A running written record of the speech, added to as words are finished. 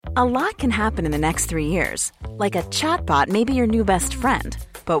A lot can happen in the next 3 years. Like a chatbot may be your new best friend.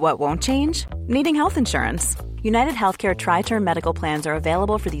 But what won't change? Needing health insurance. United Healthcare Tri-Term Medical Plans are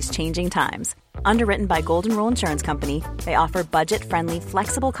available for these changing times. Underwritten by Golden Rule Insurance Company, they offer budget-friendly,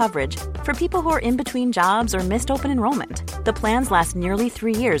 flexible coverage for people who are in between jobs or missed open enrollment. The plans last nearly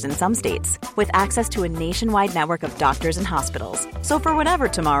 3 years in some states, with access to a nationwide network of doctors and hospitals. So for whatever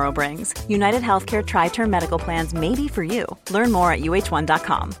tomorrow brings, United Healthcare Tri-Term Medical Plans may be for you. Learn more at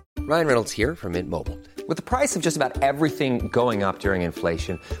uh1.com. Ryan Reynolds here from Mint Mobile. With the price of just about everything going up during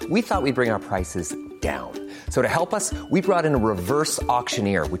inflation, we thought we'd bring our prices down. So to help us, we brought in a reverse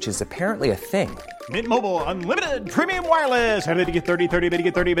auctioneer, which is apparently a thing. Mint Mobile Unlimited Premium Wireless. How to get 30, 30, bit to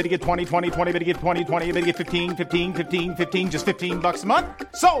get 30, bit to get 20, 20, 20, bit to get 20, 20, bit to get 15, 15, 15, 15, just $15 a month?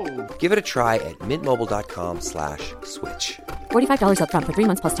 Sold! Give it a try at mintmobile.com/switch. $45 up front for 3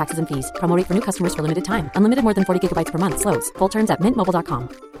 months plus taxes and fees. Promo rate for new customers for limited time. Unlimited more than 40 gigabytes per month. Slows full terms at mintmobile.com.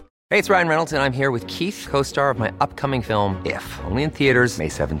 Hey, it's Ryan Reynolds, and I'm here with Keith, co-star of my upcoming film, If, only in theaters May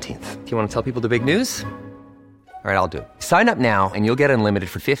 17th. Do you want to tell people the big news? All right, I'll do it. Sign up now and you'll get unlimited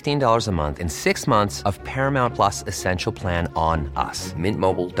for $15 a month and 6 months of Paramount Plus Essential Plan on us.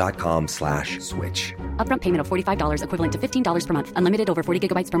 mintmobile.com/switch. Upfront payment of $45 equivalent to $15 per month. Unlimited over 40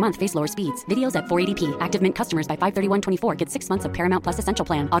 gigabytes per month. Face lower speeds. Videos at 480p. Active Mint customers by 531.24 get 6 months of Paramount Plus Essential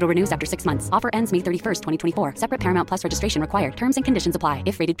Plan. Auto renews after 6 months. Offer ends May 31st, 2024. Separate Paramount Plus registration required. Terms and conditions apply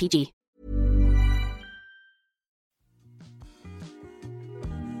if rated PG.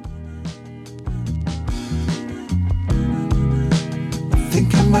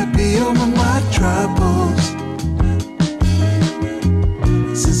 Think I might be over my troubles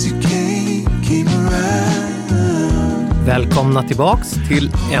since you came around. Välkomna tillbaks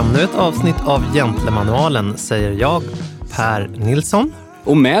till ännu ett avsnitt av Gentlemanualen, säger jag, Per Nilsson.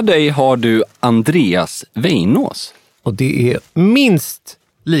 Och med dig har du Andreas Weinås. Och det är minst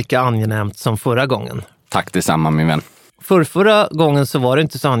lika angenämt som förra gången. Tack detsamma, min vän. Förra gången så var det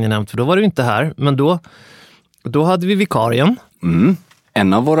inte så angenämt, för då var du inte här. Men då hade vi vikarien.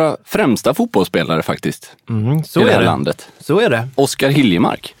 En av våra främsta fotbollsspelare faktiskt. Så i det här är det. landet. Så är det. Oskar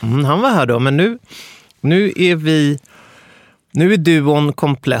Hiljemark. Han var här då, men nu är duon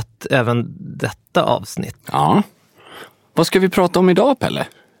komplett även detta avsnitt. Ja. Vad ska vi prata om idag, Pelle?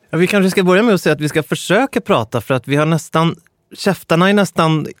 Ja, vi kanske ska börja med att säga att vi ska försöka prata, för att vi har käftarna är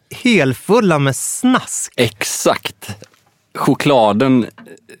nästan helfulla med snask. Exakt. Chokladen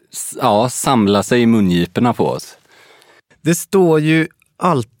samlar sig i mungiporna på oss. Det står ju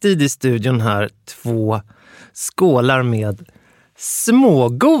alltid i studion här 2 skålar med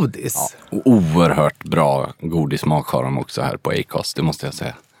smågodis. Ja, oerhört bra godismak har de också här på Acast, det måste jag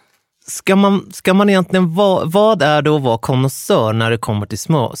säga. Ska man egentligen, vad är det att vara konnässör när det kommer till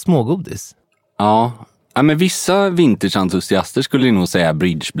smågodis? Ja, men vissa vintage-entusiaster skulle nog säga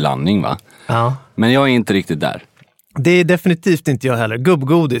bridgeblandning, va? Ja. Men jag är inte riktigt där. Det är definitivt inte jag heller.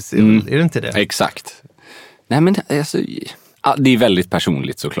 Gubbgodis, är det inte det? Exakt. Nej, men alltså, det är väldigt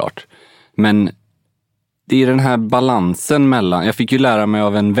personligt såklart. Men det är den här balansen mellan... Jag fick ju lära mig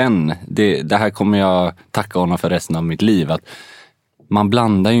av en vän, det här kommer jag tacka honom för resten av mitt liv, att man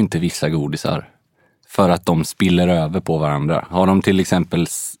blandar ju inte vissa godisar för att de spiller över på varandra. Har de till exempel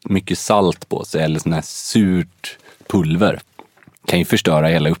mycket salt på sig eller sån här surt pulver, kan ju förstöra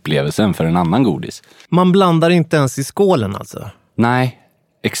hela upplevelsen för en annan godis. Man blandar inte ens i skålen alltså? Nej,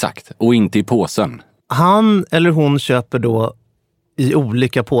 exakt. Och inte i påsen. Han eller hon köper då i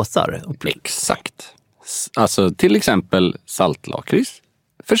olika påsar? Exakt. Alltså till exempel saltlakrits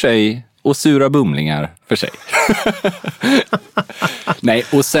för sig och sura bumlingar för sig. Nej,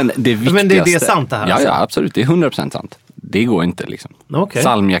 och sen det viktigaste... Men det är sant det här? Ja, alltså. ja, absolut. Det är 100% sant. Det går inte liksom. Okay.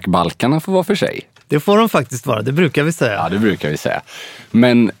 Salmiakbalkarna får vara för sig. Det får de faktiskt vara, det brukar vi säga. Ja, det brukar vi säga.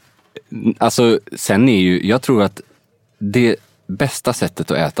 Men alltså, sen är ju... Jag tror att det bästa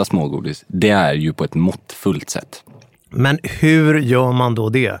sättet att äta smågodis, det är ju på ett måttfullt sätt. Men hur gör man då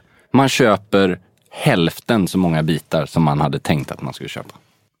det? Man köper hälften så många bitar som man hade tänkt att man skulle köpa.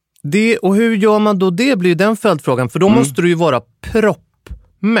 Och hur gör man då det, blir den följdfrågan. För då måste du ju vara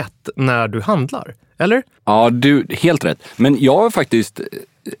proppmätt när du handlar, eller? Ja, du, helt rätt. Men jag har faktiskt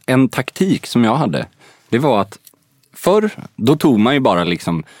en taktik som jag hade. Det var att förr, då tog man ju bara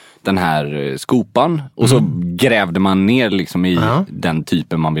liksom den här skopan och så grävde man ner liksom i den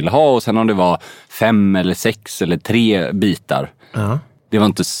typen man ville ha. Och sen om det var 5 eller 6 eller 3 bitar, det var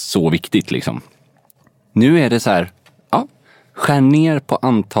inte så viktigt liksom. Nu är det så här, skär ner på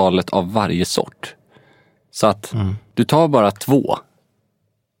antalet av varje sort. Så att du tar bara 2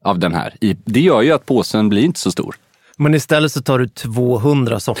 av den här. Det gör ju att påsen blir inte så stor. Men istället så tar du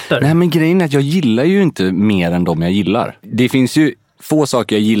 200 sorter. Nej, men grejen är att jag gillar ju inte mer än de jag gillar. Det finns ju få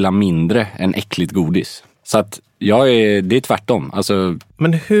saker jag gillar mindre än äckligt godis. Så att det är tvärtom. Alltså,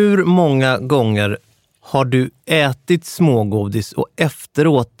 Men hur många gånger har du ätit smågodis och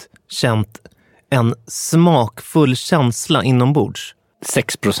efteråt känt en smakfull känsla inombords?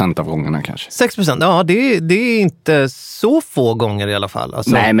 6% av gångerna kanske. 6%? Ja, det är inte så få gånger i alla fall.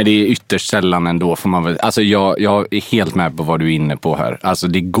 Alltså... Nej, men det är ytterst sällan ändå. Får man väl... Alltså jag är helt med på vad du är inne på här. Alltså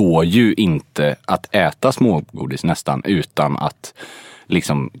det går ju inte att äta smågodis nästan utan att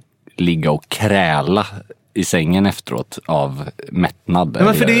liksom ligga och kräla i sängen efteråt av mättnad. Ja,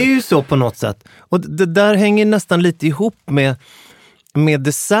 men för det är ju så på något sätt. Och det där hänger nästan lite ihop med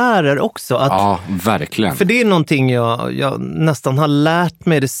desserter också. Ja, verkligen. För det är någonting jag nästan har lärt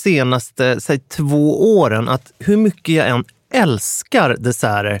mig de senaste 2 åren. Att hur mycket jag än älskar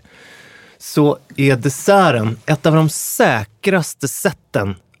desserter så är desserten ett av de säkraste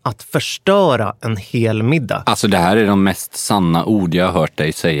sätten att förstöra en hel middag. Alltså det här är de mest sanna ord jag har hört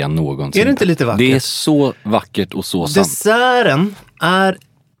dig säga någonsin. Är det inte lite vackert? Det är så vackert och så sant. Desserten är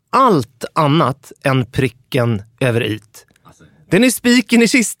allt annat än pricken över it. Den är spiken i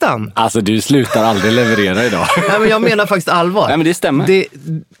kistan. Alltså du slutar aldrig leverera idag. Nej, men jag menar faktiskt allvar. Nej, men det stämmer.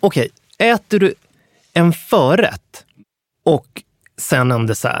 Okej, äter du en förrätt och sen en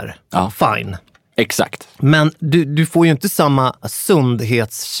dessert, fine. Exakt. Men du får ju inte samma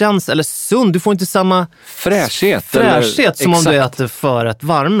sundhetskänsla, eller du får inte samma fräschhet som om du äter förrätt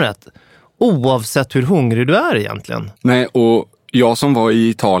varmrätt. Oavsett hur hungrig du är egentligen. Nej, och jag som var i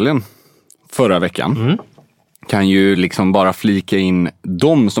Italien förra veckan kan ju liksom bara flika in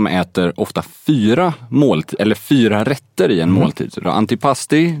de som äter ofta 4 rätter i en måltid. Så du har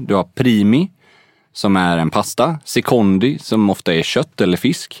antipasti, du har primi som är en pasta, secondi som ofta är kött eller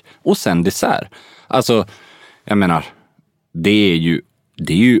fisk och sen dessert. Alltså, jag menar, det är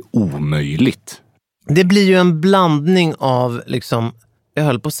ju omöjligt. Det blir ju en blandning av liksom, jag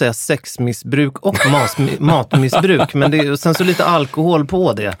höll på att säga sexmissbruk och matmissbruk, men sen så lite alkohol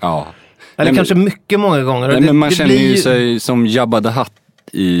på det. Ja. Eller kanske mycket många gånger. Nej, men man känner ju sig som Jabba the Hutt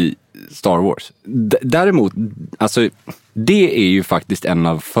i Star Wars. Däremot, alltså, det är ju faktiskt en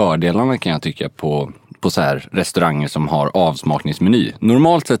av fördelarna kan jag tycka på så här restauranger som har avsmakningsmeny.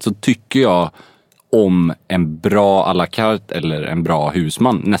 Normalt sett så tycker jag om en bra à la carte eller en bra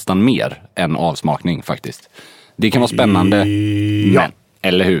husman nästan mer än avsmakning faktiskt. Det kan vara spännande, men,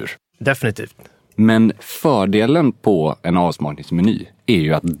 eller hur? Definitivt. Men fördelen på en avsmakningsmeny är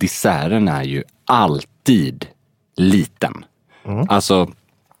ju att desserten är ju alltid liten. Alltså,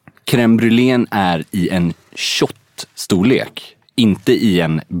 crème brûlée är i en shot-storlek, inte i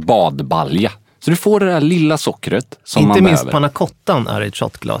en badbalja. Så du får det där lilla sockret som man behöver. Inte minst panna cottan är i ett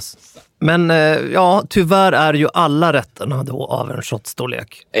shotglas. Men ja, tyvärr är ju alla rätterna då av en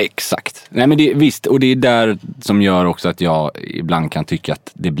shotstorlek. Exakt. Nej, men visst, och det är där som gör också att jag ibland kan tycka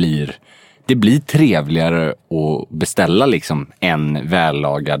att det blir trevligare att beställa liksom en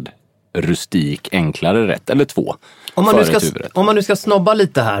vällagad, rustik, enklare rätt eller 2. Om man nu ska snobba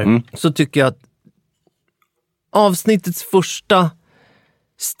lite här så tycker jag att avsnittets första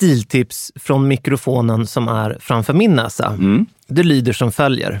stiltips från mikrofonen som är framför min näsa, det lyder som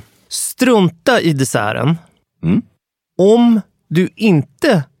följer. Strunta i desserten. Om du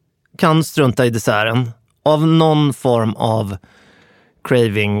inte kan strunta i desserten av någon form av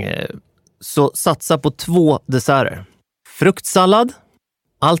craving, så satsa på 2 desserter. Fruktsallad,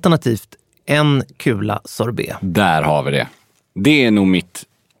 alternativt en kula sorbet. Där har vi det. Det är nog mitt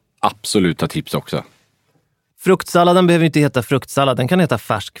absoluta tips också. Fruktsalladen behöver inte heta fruktsallad, den kan heta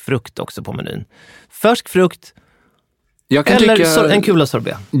färsk frukt också på menyn. Färsk frukt eller en kula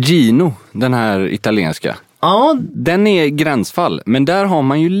sorbet. Gino, den här italienska. Ja, den är gränsfall, men där har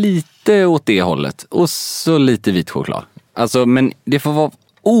man ju lite åt det hållet och så lite vit choklad. Alltså, men det får vara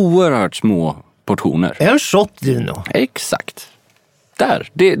oerhört små portioner. En shot Gino. Exakt. Där,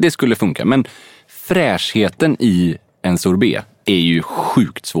 det skulle funka. Men fräschheten i en sorbet är ju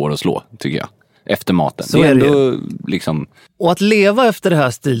sjukt svår att slå, tycker jag. Efter maten. Så är det ändå liksom... Och att leva efter det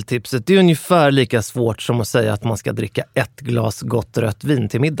här stiltipset, det är ungefär lika svårt som att säga att man ska dricka 1 glas gott rött vin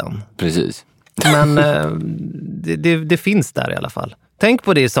till middagen. Precis. Men det finns där i alla fall. Tänk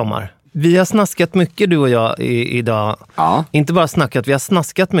på det i sommar. Vi har snaskat mycket, du och jag, idag. Ja. Inte bara snackat, vi har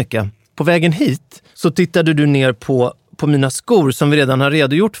snaskat mycket. På vägen hit så tittade du ner på mina skor som vi redan har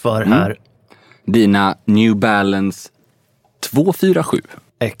redogjort för här. Dina New Balance 247.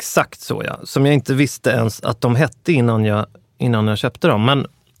 Exakt så, ja. Som jag inte visste ens att de hette innan jag köpte dem.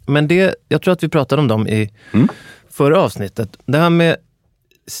 Men jag tror att vi pratade om dem i förra avsnittet. Det här med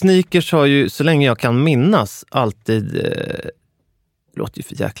sneakers har ju, så länge jag kan minnas, alltid... Det låter ju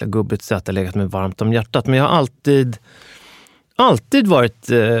för jäkla gubbigt så att jag legat mig varmt om hjärtat. Men jag har alltid varit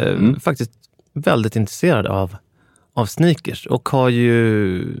faktiskt väldigt intresserad av sneakers. Och har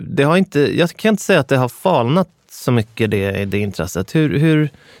jag kan inte säga att det har falnat så mycket det intresset. Hur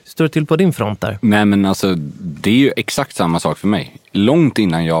står det till på din front där? Nej, men alltså, det är ju exakt samma sak för mig. Långt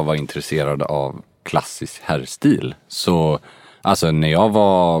innan jag var intresserad av klassisk herrstil, så alltså när jag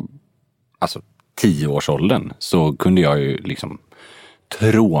var 10-årsåldern så kunde jag ju liksom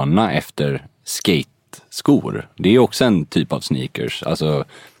tråna efter skate-skor. Det är också en typ av sneakers. Alltså,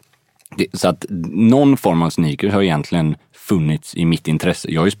 så att någon form av sneakers har egentligen funnits i mitt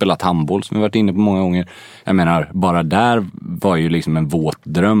intresse. Jag har ju spelat handboll som jag varit inne på många gånger. Jag menar, bara där var ju liksom en våt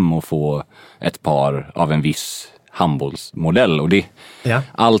dröm att få ett par av en viss handbollsmodell. Och det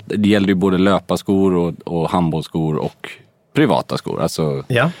gäller ju både löparskor och handbollsskor och privata skor. Alltså,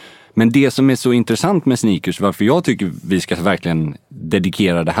 men det som är så intressant med sneakers, varför jag tycker vi ska verkligen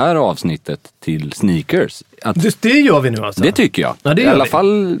dedikera det här avsnittet till sneakers. Det gör vi nu alltså? Det tycker jag. Ja, det i alla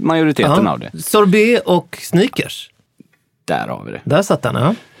fall majoriteten av det. Sorbet och sneakers? Där har vi det. Där satt den,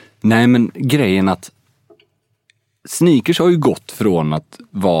 ja. Nej, men grejen att sneakers har ju gått från att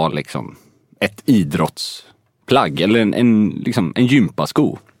vara liksom ett idrottsplagg eller en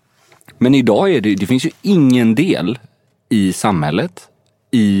gympasko. Men idag är det finns ju ingen del i samhället,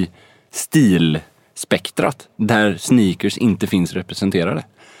 i stilspektrat, där sneakers inte finns representerade.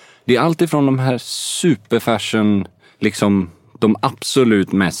 Det är alltid från de här superfashion, liksom de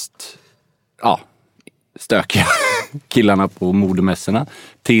absolut mest stökiga killarna på modemässorna,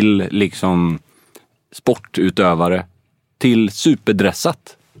 till liksom sportutövare, till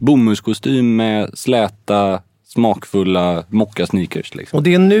superdressat bomullskostym med släta, smakfulla mockasneakers liksom. Och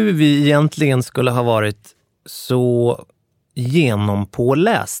det är nu vi egentligen skulle ha varit så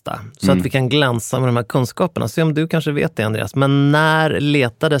genompålästa så att vi kan glänsa med de här kunskaperna. Se om du kanske vet det, Andreas. Men när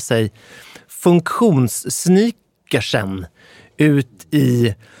letade sig funktionssneakersen ut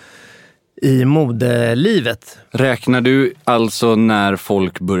i modelivet? Räknar du alltså när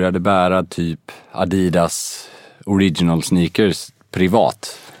folk började bära typ Adidas original sneakers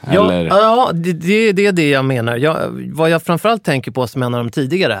privat? Eller? Ja, det är det jag menar. Vad jag framförallt tänker på som en av de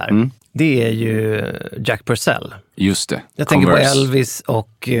tidigare här, det är ju Jack Purcell. Just det. Jag tänker på Elvis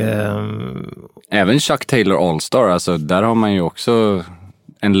och... Även Chuck Taylor All-Star, alltså där har man ju också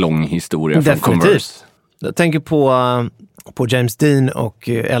en lång historia från Converse. Jag tänker på James Dean och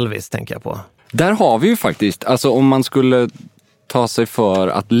Elvis tänker jag på. Där har vi ju faktiskt, alltså om man skulle ta sig för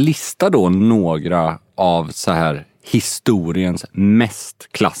att lista då några av så här historiens mest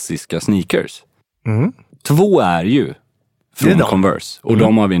klassiska sneakers. 2 är ju från Converse och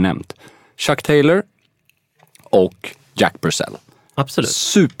de har vi nämnt. Chuck Taylor och Jack Purcell. Absolut.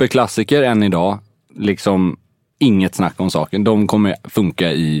 Superklassiker än idag. Liksom inget snack om saken. De kommer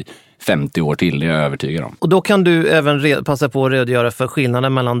funka i 50 år till, det är jag övertygad om. Och då kan du även passa på att redogöra för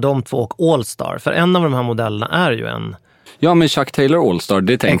skillnaden mellan de 2 och All-Star. För en av de här modellerna är ju en... Ja, men Chuck Taylor All-Star,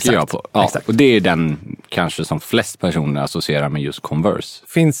 det tänker jag på. Ja, exakt. Och det är den kanske som flest personer associerar med just Converse.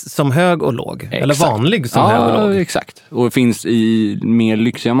 Finns som hög och låg. Exakt. Eller vanlig som hög och låg. Ja, exakt. Och finns i mer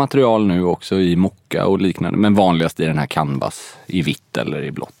lyxiga material nu också, i mocka och liknande. Men vanligast i den här canvas, i vitt eller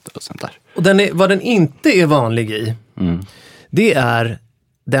i blått och sånt där. Och vad den inte är vanlig i, det är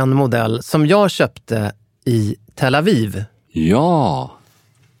den modell som jag köpte i Tel Aviv. Ja,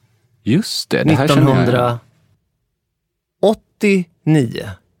 just det. Det här 1989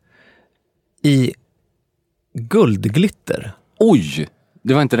 i guldglitter. Oj,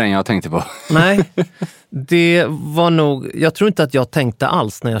 det var inte den jag tänkte på. Nej, det var nog... Jag tror inte att jag tänkte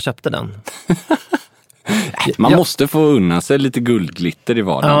alls när jag köpte den. Man måste få unna sig lite guldglitter i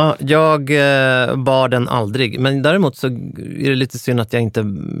vardagen. Ja, jag bar den aldrig. Men däremot så är det lite synd att jag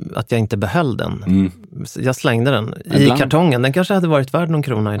inte behöll den. Jag slängde den i kartongen. Den kanske hade varit värd någon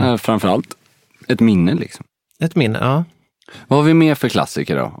krona idag. Framförallt ett minne liksom. Ett minne, ja. Vad har vi mer för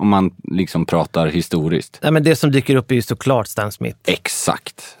klassiker då? Om man liksom pratar historiskt. Nej, men det som dyker upp är ju såklart Stan Smith.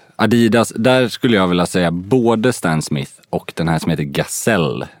 Exakt. Adidas, där skulle jag vilja säga både Stan Smith och den här som heter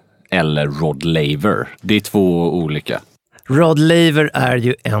Gazelle eller Rod Laver. Det är 2 olika. Rod Laver är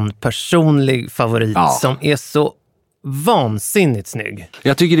ju en personlig favorit som är så vansinnigt snygg.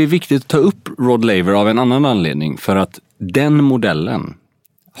 Jag tycker det är viktigt att ta upp Rod Laver av en annan anledning. För att den modellen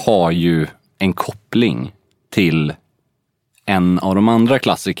har ju en koppling till en av de andra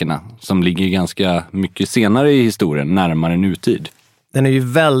klassikerna som ligger ganska mycket senare i historien, närmare nutid. Den är ju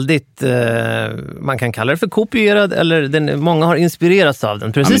väldigt, man kan kalla det för kopierad, eller många har inspirerats av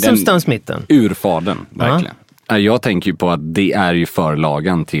den, precis som Stan Smithen. Urfaden, verkligen. Jag tänker ju på att det är ju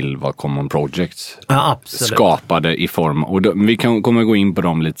förlagan till vad Common Projects skapade i form. Och vi kommer gå in på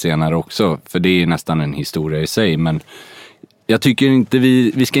dem lite senare också, för det är nästan en historia i sig. Men Jag tycker inte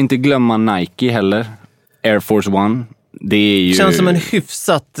vi ska inte glömma Nike heller. Air Force One. Det är ju... Känns som en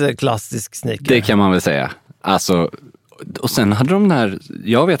hyfsat klassisk sneaker. Det kan man väl säga. Alltså, och sen hade de där...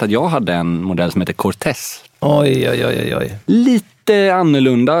 Jag vet att jag hade en modell som heter Cortez. Oj. Lite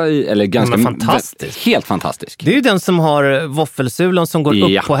annorlunda, eller ganska... Men fantastisk. Helt fantastisk. Det är ju den som har våffelsulan som går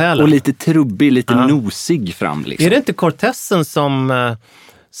upp på hälen. Och lite trubbig, lite nosig fram. Liksom. Är det inte Cortezen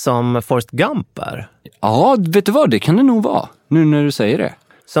som Forrest Gump är? Ja, vet du vad? Det kan det nog vara. Nu när du säger det.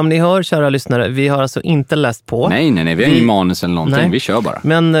 Som ni hör, kära lyssnare, vi har alltså inte läst på. Nej. Vi har ingen manus eller någonting. Nej. Vi kör bara.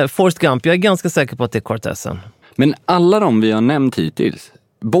 Men Forrest Gump, jag är ganska säker på att det är Cortezen. Men alla de vi har nämnt hittills,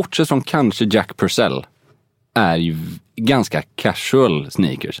 bortsett från kanske Jack Purcell, är ju ganska casual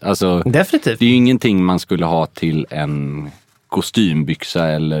sneakers. Alltså, definitivt. Det är ju ingenting man skulle ha till en kostymbyxa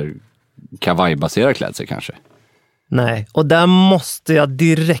eller kavajbaserad klädsel kanske. Nej, och där måste jag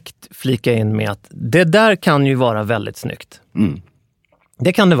direkt flika in med att det där kan ju vara väldigt snyggt. Mm.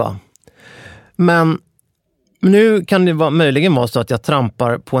 Det kan det vara. Men nu kan det möjligen vara så att jag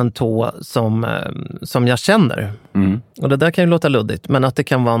trampar på en tå som jag känner. Mm. Och det där kan ju låta luddigt, men att det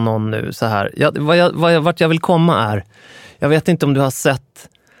kan vara någon nu så här. Vart jag vill komma är, jag vet inte om du har sett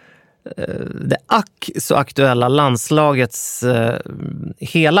det så aktuella landslagets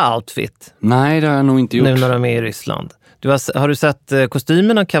hela outfit. Nej, det har jag nog inte gjort. Nu när de är i Ryssland. Har du sett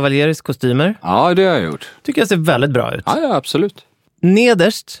kostymerna, Cavalieris kostymer? Ja, det har jag gjort. Tycker jag ser väldigt bra ut. Ja, absolut.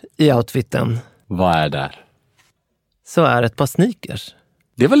 Nederst i outfiten. Vad är där? Så är ett par sneakers.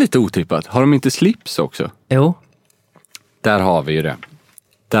 Det var lite otippat. Har de inte slips också? Jo. Där har vi ju det.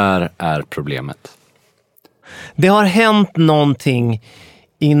 Där är problemet. Det har hänt någonting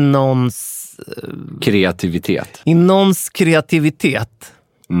i någons... kreativitet. I någons kreativitet.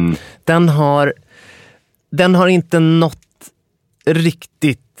 Mm. Den har inte nått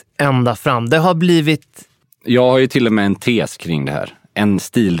riktigt ända fram. Det har blivit... Jag har ju till och med en tes kring det här. En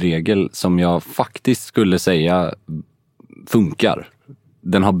stilregel som jag faktiskt skulle säga funkar.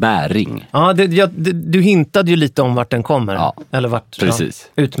 Den har bäring. Ja, du hintade ju lite om vart den kommer. Ja, eller vart, precis.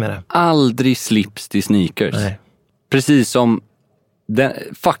 Ja, ut med det. Aldrig slips till sneakers. Nej. Precis som den,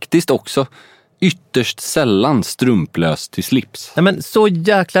 faktiskt också ytterst sällan strumplös till slips. Nej, men så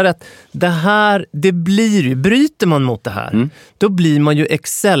jäkla rätt. Det blir ju, bryter man mot det här, då blir man ju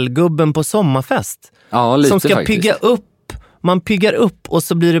Excel-gubben på sommarfest. Ja, lite som ska faktiskt. pigga upp. Man piggar upp och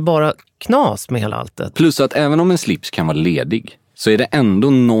så blir det bara knas med hela alltet. Plus att även om en slips kan vara ledig så är det ändå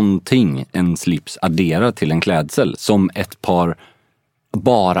någonting en slips adderar till en klädsel som ett par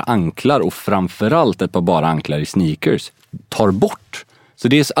bara anklar och framförallt ett par bara anklar i sneakers tar bort. Så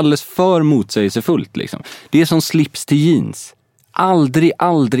det är alldeles för motsägelsefullt liksom. Det är som slips till jeans. Aldrig.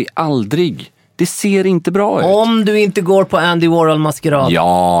 Det ser inte bra ut. Om du inte går på Andy Warhol-maskerad.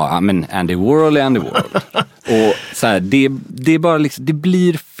 Ja, men Andy Warhol är Andy Warhol. Och så här, det är bara liksom, det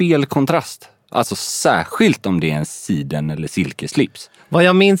blir fel kontrast. Alltså särskilt om det är en siden eller silkeslips. Vad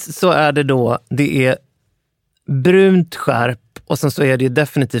jag minns så är det är brunt skärp och sen så är det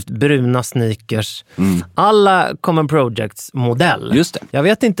definitivt bruna sneakers. Alla Common Projects modell. Just det. Jag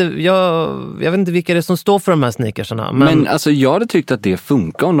vet inte vilka det är som står för de här sneakersarna. Men alltså jag hade tyckt att det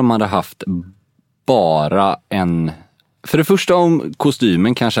funkar om de hade haft bara en... För det första, om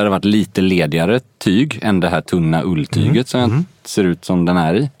kostymen kanske hade varit lite ledigare tyg än det här tunna ulltyget som ser ut som den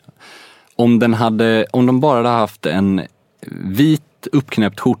är i. Om de bara hade haft en vit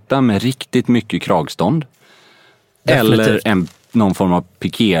uppknäppt skjorta med riktigt mycket kragstånd. Definitivt. Eller någon form av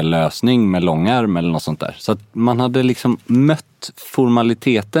pikélösning med långärm eller något sånt där. Så att man hade liksom mött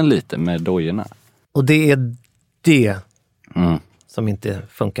formaliteten lite med dojorna. Och det är det som inte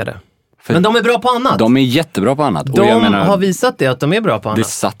funkade. Men de är bra på annat. De är jättebra på annat. De har visat det att de är bra på annat. Det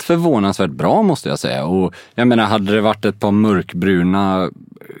satt förvånansvärt bra måste jag säga. Och jag menar, hade det varit ett par mörkbruna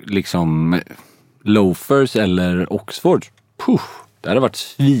liksom loafers eller Oxford, det hade varit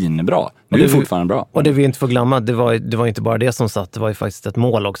svinbra. Nu är det fortfarande bra. Och det vi inte får glömma, det var inte bara det som satt. Det var ju faktiskt ett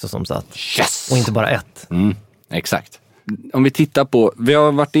mål också som satt. Yes! Och inte bara ett. Exakt. Om vi tittar på, vi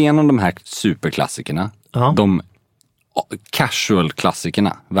har varit igenom de här superklassikerna. Ja. De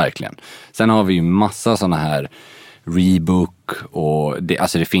casual-klassikerna, verkligen. Sen har vi ju massa såna här Reebok och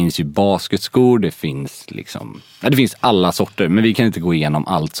det finns ju basketskor, det finns alla sorter, men vi kan inte gå igenom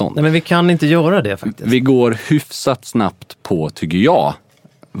allt sånt. Nej, men vi kan inte göra det faktiskt. Vi går hyfsat snabbt på, tycker jag,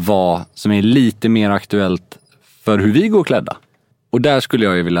 vad som är lite mer aktuellt för hur vi går klädda. Och där skulle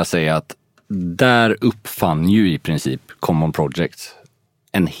jag ju vilja säga att där uppfann ju i princip Common Projects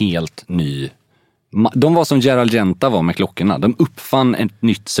en helt ny... De var som Gerald Genta var med klockorna. De uppfann ett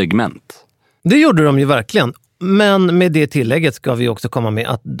nytt segment. Det gjorde de ju verkligen. Men med det tillägget ska vi också komma med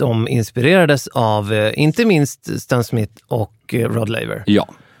att de inspirerades av inte minst Stan Smith och Rod Laver. Ja.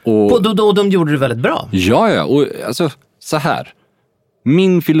 Och då de gjorde det väldigt bra. Ja, och alltså så här.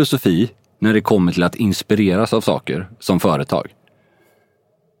 Min filosofi när det kommer till att inspireras av saker som företag.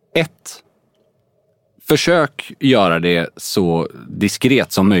 1. Försök göra det så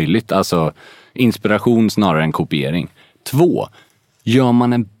diskret som möjligt. Alltså inspiration snarare än kopiering. 2. Gör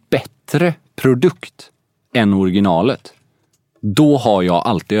man en bättre produkt än originalet, då har jag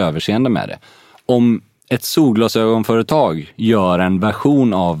alltid överseende med det. Om ett solglasögonföretag gör en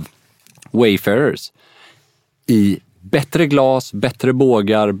version av Wayfarers i bättre glas, bättre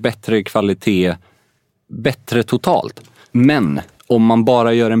bågar, bättre kvalitet, bättre totalt. Men om man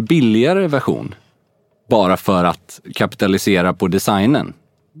bara gör en billigare version bara för att kapitalisera på designen,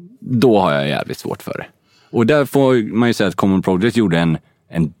 då har jag jävligt svårt för det. Och där får man ju säga att Common Project gjorde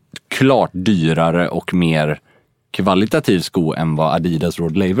en klart dyrare och mer kvalitativ sko än vad Adidas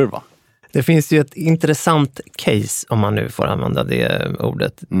Rod Laver var. Det finns ju ett intressant case, om man nu får använda det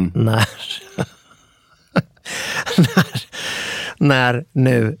ordet, när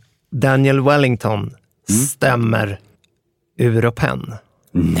nu Daniel Wellington stämmer Europen.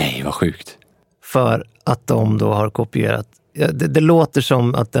 Nej, vad sjukt. För att de då har kopierat. Det låter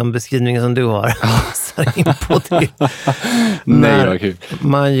som att den beskrivningen som du har passar in på det. Nej, vad kul.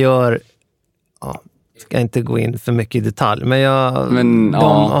 Man gör, ska inte gå in för mycket i detalj, men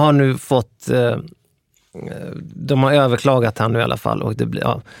de har nu fått, de har överklagat här nu i alla fall, och det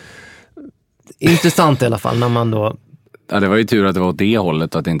blir intressant i alla fall när man då. Ja, det var ju tur att det var åt det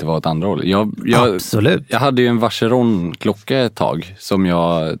hållet och att det inte var åt andra hållet. Absolut. Jag hade ju en Vacheron-klocka ett tag som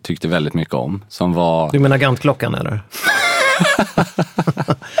jag tyckte väldigt mycket om. Som var... Du menar Gant-klockan eller?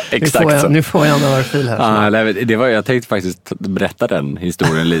 Exakt. Nu får jag en örfil här. Jag tänkte faktiskt berätta den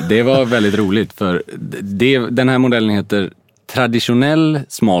historien. Det var väldigt roligt för den här modellen heter traditionell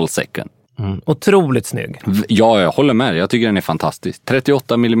small second. Otroligt snygg. Ja, jag håller med. Jag tycker den är fantastisk.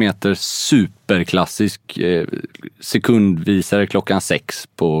 38 mm superklassisk sekundvisare klockan 6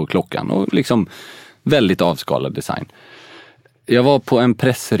 på klockan. Och liksom väldigt avskalad design. Jag var på en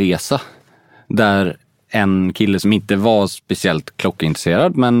pressresa där en kille som inte var speciellt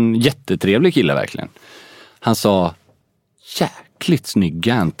klockintresserad, men jättetrevlig kille verkligen. Han sa, jäkligt snygg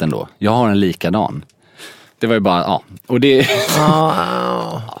Gant ändå. Jag har en likadan. Det var ju bara, och det...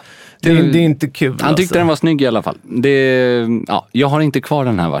 Det är inte kul. Han tyckte den var snygg i alla fall. Jag har inte kvar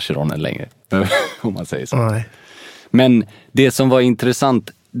den här Vacheronen längre. Om man säger så. Nej. Men det som var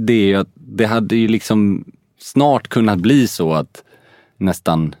intressant, det är att det hade ju liksom snart kunnat bli så att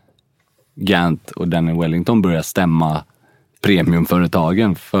nästan Gant och Daniel Wellington börjar stämma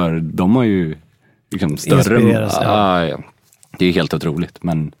premiumföretagen, för de har ju liksom större... Det är helt otroligt,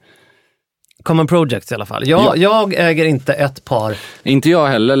 men... Common Projects i alla fall. Jag äger inte ett par. Inte jag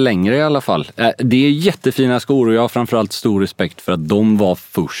heller längre i alla fall. Det är jättefina skor och jag har framförallt stor respekt för att de var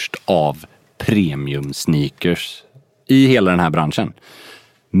först av premium sneakers i hela den här branschen.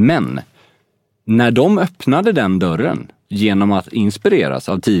 Men när de öppnade den dörren genom att inspireras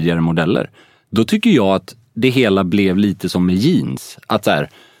av tidigare modeller, då tycker jag att det hela blev lite som med jeans. Att så här,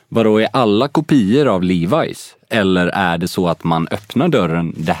 vadå, är alla kopior av Levi's? Eller är det så att man öppnar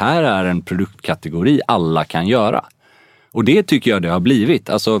dörren, det här är en produktkategori alla kan göra? Och det tycker jag det har blivit.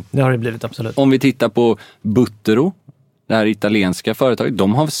 Alltså, det har det blivit, absolut. Om vi tittar på Buttero, det här italienska företaget,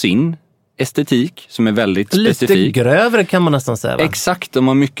 de har sin estetik som är väldigt specifik. Lite grövre kan man nästan säga, va? Exakt, de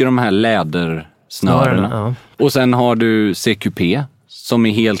har mycket de här lädersnörena. Ja. Och sen har du CQP som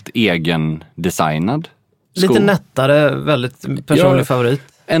är helt egen designad. Lite nättare, väldigt personlig favorit.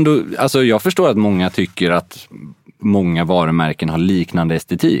 Ändå, alltså jag förstår att många tycker att många varumärken har liknande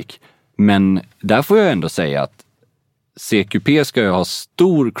estetik. Men där får jag ändå säga att CQP ska ju ha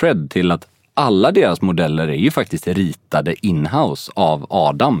stor cred till att alla deras modeller är ju faktiskt ritade in-house av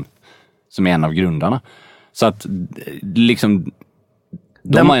Adam, som är en av grundarna. Så att liksom,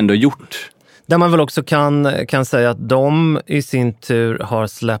 de har ändå gjort... Där man väl också kan säga att de i sin tur har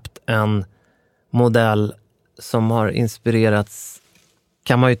släppt en modell som har inspirerats,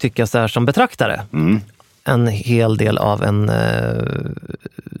 kan man ju tycka så här som betraktare, en hel del av en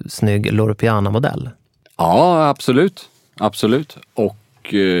snygg Loro Piana-modell. Ja, absolut. Absolut. Och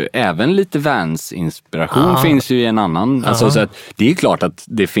även lite Vans-inspiration finns ju i en annan. Alltså, så att det är klart att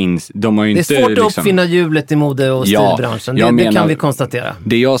det finns... De har ju inte, det är svårt att uppfinna hjulet i mode- och stilbranschen. Det kan vi konstatera.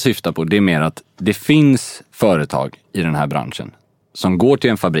 Det jag syftar på, det är mer att det finns företag i den här branschen som går till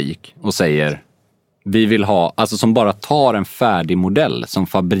en fabrik och säger... Vi vill ha, alltså som bara tar en färdig modell som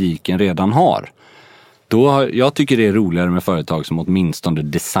fabriken redan har. Jag tycker det är roligare med företag som åtminstone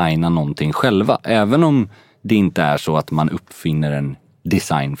designar någonting själva. Även om det inte är så att man uppfinner en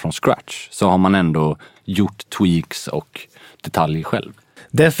design från scratch, så har man ändå gjort tweaks och detaljer själv.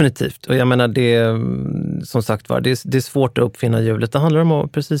 Definitivt. Och jag menar, det som sagt var, det är svårt att uppfinna hjulet. Det handlar om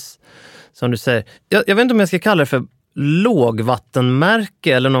att, precis som du säger, jag vet inte om jag ska kalla det för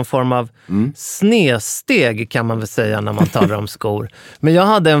lågvattenmärke eller någon form av snedsteg kan man väl säga när man talar om skor. Men jag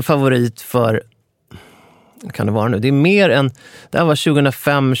hade en favorit för, vad kan det vara nu? Det är mer än, det här var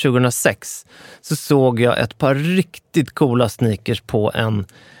 2005-2006, så såg jag ett par riktigt coola sneakers på en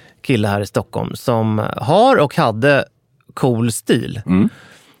kille här i Stockholm som har och hade cool stil.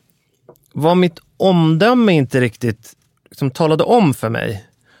 Vad mitt omdöme inte riktigt som talade om för mig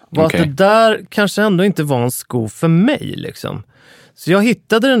var att det där kanske ändå inte var en sko för mig liksom. Så jag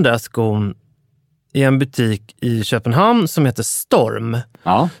hittade den där skon i en butik i Köpenhamn som heter Storm.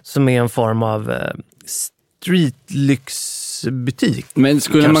 Ja. Som är en form av streetlyxbutik. Men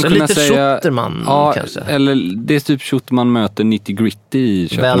skulle kanske man kunna lite säga... Schutterman, ja, kanske. Eller det är typ Schutterman möter 90-gritty i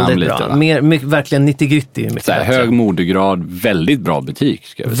Köpenhamn. Väldigt lite, bra. Va? Verkligen 90-gritty. Så här, hög modegrad, väldigt bra butik.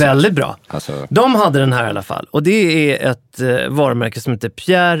 Ska jag säga. Väldigt bra. Alltså... De hade den här i alla fall. Och det är ett varumärke som heter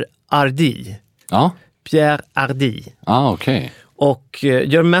Pierre Hardy. Ja. Pierre Hardy. Okej. Och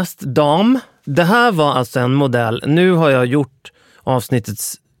gör mest dam. Det här var alltså en modell. Nu har jag gjort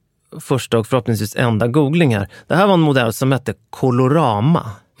avsnittets första och förhoppningsvis enda googling här. Det här var en modell som hette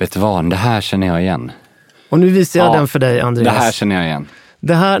Colorama. Vet du vad? Det här känner jag igen. Och nu visar jag den för dig, Andreas. Det här känner jag igen.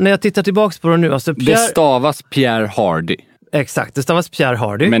 Det här, när jag tittar tillbaka på den nu. Alltså Det stavas Pierre Hardy. Exakt, det stavas Pierre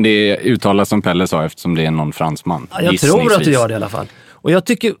Hardy. Men det uttalas som Pelle sa eftersom det är någon fransman. Ja, jag tror att du gör det i alla fall. Och jag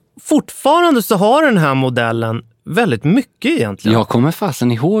tycker fortfarande så har den här modellen väldigt mycket egentligen. Jag kommer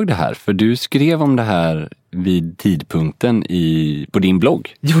fasen ihåg det här, för du skrev om det här vid tidpunkten på din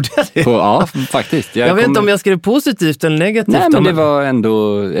blogg. Gjorde jag det? Ja, faktiskt. Jag vet inte om jag skrev positivt eller negativt. Nej, men det var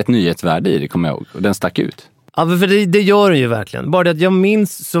ändå ett nyhetsvärde i det, kommer jag ihåg. Och den stack ut. Ja, för det gör den ju verkligen. Bara det att jag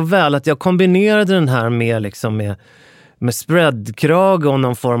minns så väl att jag kombinerade den här med, liksom med spreadkrag och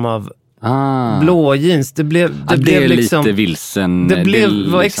någon form av blå jeans. Det blev liksom lite vilsen. Det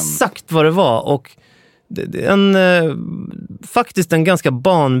var exakt vad det var. Och faktiskt en ganska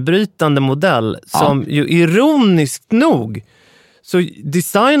banbrytande modell som ju ironiskt nog så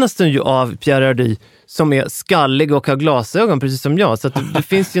designas den ju av Pierre Hardy som är skallig och har glasögon precis som jag. Så att det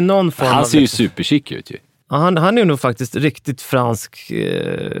finns ju någon form Han ser ju superchick ut ju. Ja, han är nog faktiskt riktigt fransk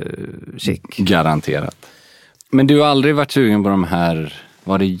chic. Garanterat. Men du har aldrig varit sugen på de här,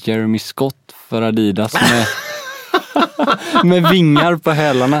 var det Jeremy Scott för Adidas med vingar på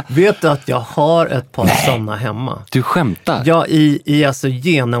hälarna? Vet du att jag har ett par sådana hemma? Du skämtar? Ja, i alltså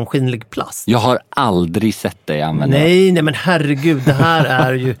genomskinlig plast. Jag har aldrig sett dig använda. Nej, men herregud, det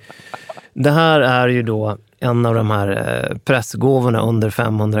här är ju då en av de här pressgåvorna under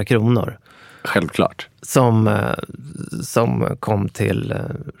 500 kronor. Självklart. Som kom till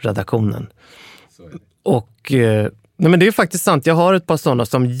redaktionen. Och nej, men det är faktiskt sant. Jag har ett par sådana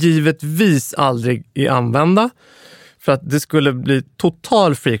som givetvis aldrig är använda. För att det skulle bli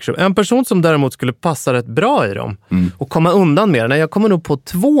total freakshow. En person som däremot skulle passa rätt bra i dem. Och komma undan med det. Jag kommer nog på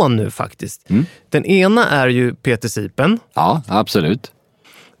 2 nu faktiskt. Den ena är ju Peter Sipen. Ja, absolut.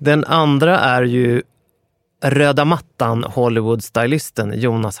 Den andra är ju röda mattan Hollywood-stylisten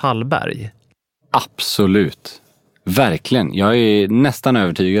Jonas Hallberg. Absolut. Verkligen. Jag är nästan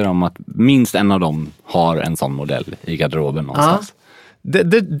övertygad om att minst en av dem har en sån modell i garderoben någonstans.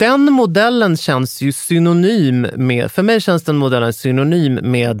 Den modellen känns ju synonym med, för mig känns den modellen synonym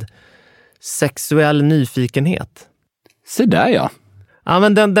med sexuell nyfikenhet. Se där, ja. Ja,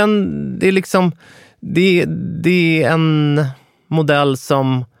 men det är liksom, det är en modell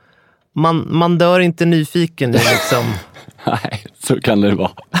som man dör inte nyfiken i liksom. Nej, så kan det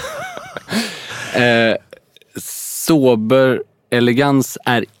vara. Sober elegans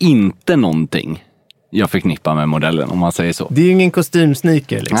är inte någonting jag förknippar med modellen, om man säger så. Det är ju ingen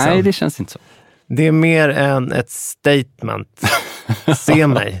kostymsneaker liksom. Nej, det känns inte så. Det är mer än ett statement. Se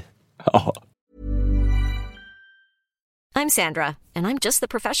mig. Ja. I'm Sandra, and I'm just the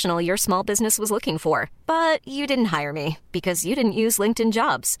professional your small business was looking for. But you didn't hire me because you didn't use LinkedIn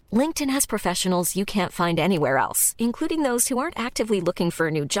Jobs. LinkedIn has professionals you can't find anywhere else, including those who aren't actively looking for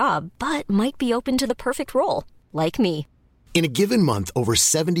a new job, but might be open to the perfect role, like me. In a given month, over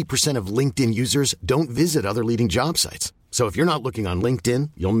 70% of LinkedIn users don't visit other leading job sites. So if you're not looking on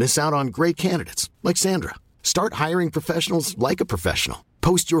LinkedIn, you'll miss out on great candidates like Sandra. Start hiring professionals like a professional.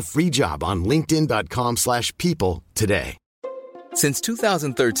 Post your free job on linkedin.com/people today. Since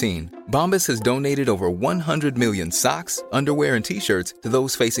 2013, Bombas has donated over 100 million socks, underwear, and T-shirts to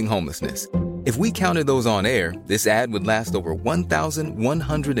those facing homelessness. If we counted those on air, this ad would last over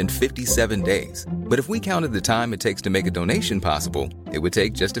 1,157 days. But if we counted the time it takes to make a donation possible, it would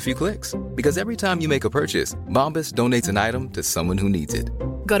take just a few clicks. Because every time you make a purchase, Bombas donates an item to someone who needs it.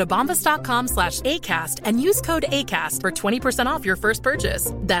 Go to bombas.com/ACAST and use code ACAST for 20% off your first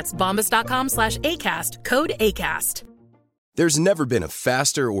purchase. That's bombas.com/ACAST, code ACAST. There's never been a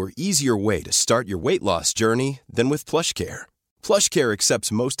faster or easier way to start your weight loss journey than with PlushCare. PlushCare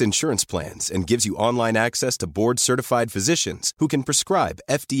accepts most insurance plans and gives you online access to board-certified physicians who can prescribe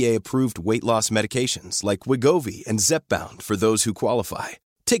FDA-approved weight loss medications like Wegovy and Zepbound for those who qualify.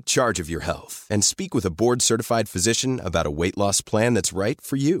 Take charge of your health and speak with a board-certified physician about a weight loss plan that's right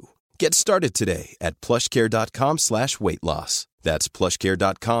for you. Get started today at plushcare.com/weightloss. That's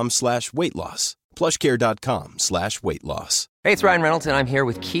plushcare.com/weightloss. plushcare.com/weightloss. Hey, it's Ryan Reynolds, and I'm here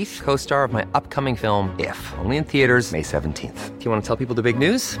with Keith, co-star of my upcoming film, If, only in theaters May 17th. Do you want to tell people the big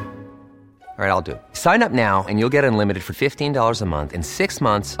news? All right, I'll do it. Sign up now and you'll get unlimited for $15 a month and 6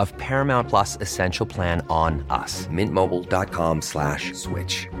 months of Paramount Plus Essential Plan on us.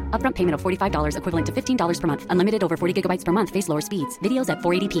 Mintmobile.com/switch. Upfront payment of $45 equivalent to $15 per month. Unlimited over 40 gigabytes per month. Face lower speeds. Videos at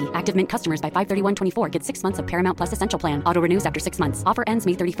 480p. Active Mint customers by 531.24 get 6 months of Paramount Plus Essential Plan. Auto renews after 6 months. Offer ends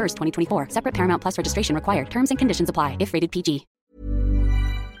May 31st, 2024. Separate Paramount Plus registration required. Terms and conditions apply if rated PG.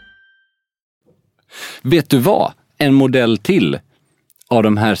 Vet du vad? En modell till av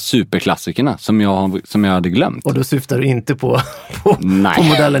de här superklassikerna som jag hade glömt. Och då syftar du inte på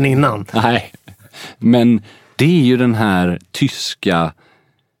modellen innan. Nej, men det är ju den här tyska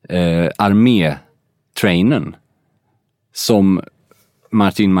armétrainern som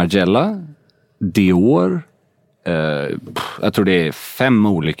Martin Margiela, Dior, jag tror det är 5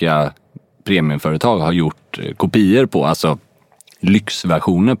 olika premiumföretag har gjort kopior på, alltså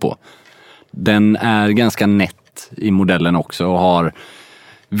lyxversioner på. Den är ganska nätt i modellen också och har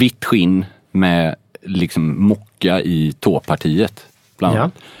vitt skinn med liksom mocka i tåpartiet bland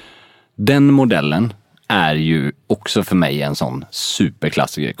annat. Ja. Den modellen är ju också för mig en sån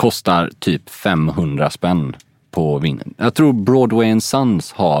superklassiker. Kostar typ 500 spänn på vinden. Jag tror Broadway &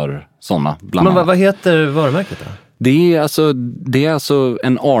 Sons har såna bland annat. Men vad heter varumärket då? Det är alltså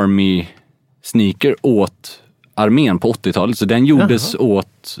en Army sneaker åt armén på 80-talet. Så den gjordes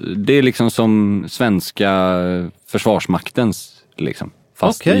åt, det är liksom som svenska försvarsmaktens liksom,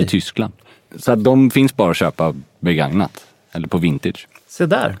 fast i Tyskland. Så att de finns bara att köpa begagnat eller på vintage. Se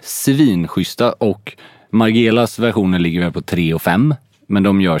där. Svinschyssta, och Margielas versioner ligger väl på 3 och 5, men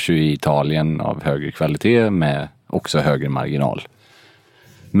de görs ju i Italien av högre kvalitet med också högre marginal.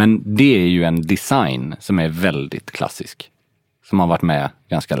 Men det är ju en design som är väldigt klassisk, som har varit med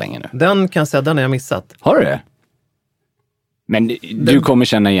ganska länge nu. Den kan jag säga, den har jag missat. Har du det? Men du kommer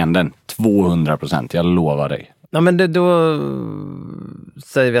känna igen den 200%, jag lovar dig. Ja, men då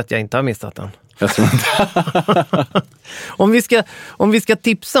säger vi att jag inte har missat den. Jag tror inte. om vi ska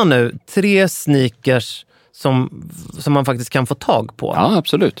tipsa nu, 3 sneakers som man faktiskt kan få tag på. Ja,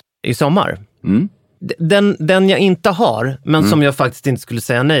 absolut. I sommar. Mm. Den jag inte har, men som jag faktiskt inte skulle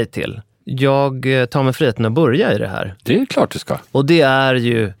säga nej till. Jag tar mig friheten att börja i det här. Det är klart du ska. Och det är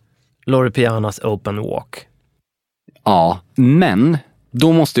ju Loro Pianas Open Walk. Ja, men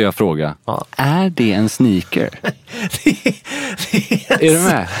då måste jag fråga, är det en sneaker? Är du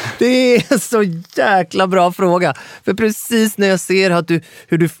med? Det är en så jäkla bra fråga. För precis när jag ser att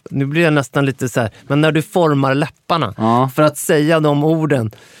hur du, nu blir jag nästan lite så här, men när du formar läpparna för att säga de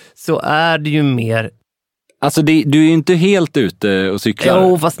orden, så är det ju mer... Alltså du är ju inte helt ute och cyklar.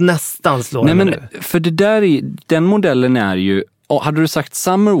 Jo, fast nästan slår det nu. För det där den modellen är ju... Hade du sagt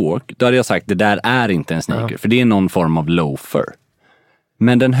Summer Walk, då hade jag sagt det där är inte en sneaker. För det är någon form av loafer.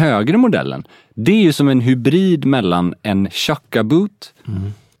 Men den högre modellen, det är ju som en hybrid mellan en chukka boot,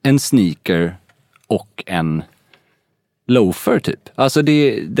 en sneaker och en loafer typ. Alltså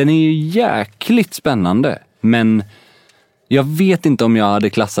den är ju jäkligt spännande. Men jag vet inte om jag hade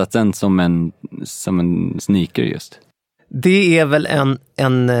klassat den som en sneaker just. Det är väl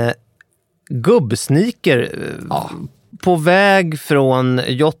en gubbsneaker på väg från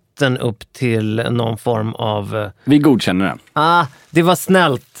jotten upp till någon form av... Vi godkänner den. Det var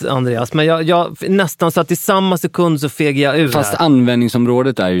snällt, Andreas. Men jag nästan så att i samma sekund så fegar jag ur. Fast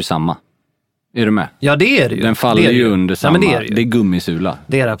användningsområdet är ju samma. Är du med? Ja, det är det ju. Den faller ju under samma. Ja, men det är gummisula.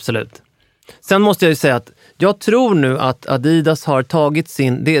 Det är det absolut. Sen måste jag ju säga att jag tror nu att Adidas har tagit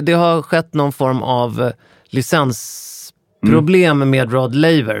sin... Det har skett någon form av licensproblem med Rod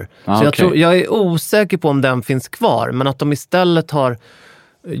Laver. Så jag är osäker på om den finns kvar. Men att de istället har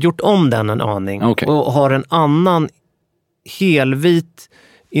gjort om den en aning. Och har en annan helvit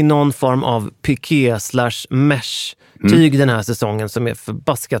i någon form av piké/mesh tyg den här säsongen som är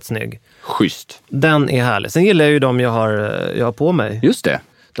förbaskat snygg. Schysst. Den är härlig. Sen gillar jag ju de jag har på mig. Just det.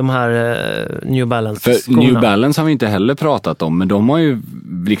 De här New Balance-skorna. För New Balance har vi inte heller pratat om, men de har ju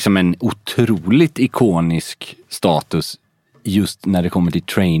liksom en otroligt ikonisk status just när det kommer till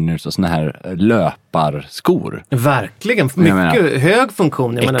trainers och såna här löparskor. Verkligen, mycket hög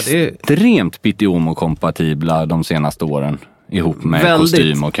funktion. Jag menar, det är extremt Pitiomo-kompatibla de senaste åren ihop med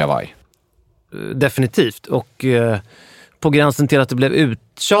kostym och kavaj. Definitivt, och på gränsen till att det blev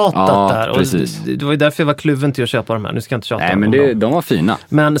uttjatat där. Och det var ju därför jag var kluven till att köpa de här. Nu ska jag inte tjata. Nej, men de var fina.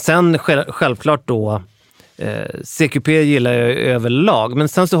 Men sen självklart då CQP gillar jag överlag. Men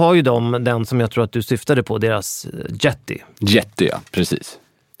sen så har ju de den som jag tror att du syftade på, deras Jetty. Jetty, ja, precis.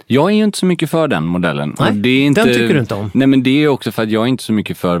 Jag är ju inte så mycket för den modellen. Nej, det är inte, den tycker du inte om. Nej, men det är också för att jag är inte så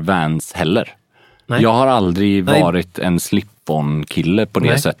mycket för Vans heller. Nej. Jag har aldrig varit en slip-on-kille på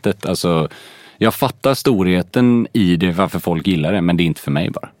det sättet. Alltså, jag fattar storheten i det, varför folk gillar det, men det är inte för mig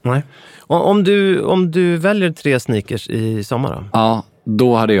bara. Nej. Om du väljer 3 sneakers i sommar då? Ja,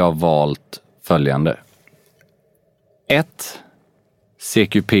 då hade jag valt följande. 1.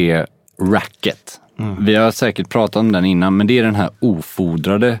 CQP Racket. Vi har säkert pratat om den innan, men det är den här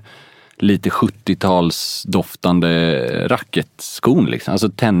ofodrade, lite 70-tals doftande racketskon liksom. Alltså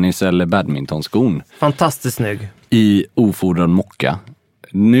tennis- eller badmintonskon. Fantastiskt snygg. I ofodrad mocka.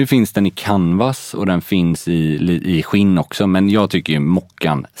 Nu finns den i canvas och den finns i skinn också, men jag tycker ju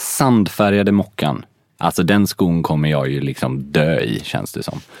mockan, sandfärgade mockan, alltså den skon kommer jag ju liksom dö i, känns det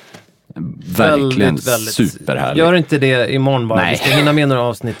som. Verkligen väldigt superhärlig. Gör inte det imorgon bara. Nej. Vi ska hinna med några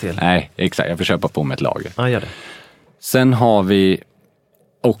avsnitt till. Nej, exakt. Jag får köpa på mig ett lager. Ja, gör det. Sen har vi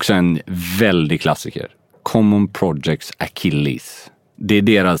också en väldig klassiker. Common Projects Achilles. Det är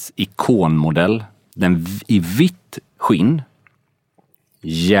deras ikonmodell. Den i vitt skinn.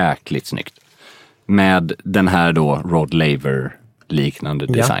 Jäkligt snyggt. Med den här då Rod Laver liknande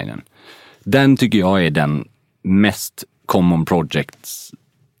designen. Den tycker jag är den mest Common Projects,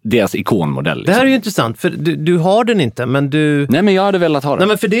 deras ikonmodell. Liksom. Det här är ju intressant, för du har den inte, men du... Nej, men jag hade velat ha den. Nej,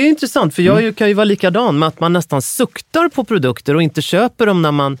 men för det är intressant, för jag kan ju vara likadan med att man nästan suktar på produkter och inte köper dem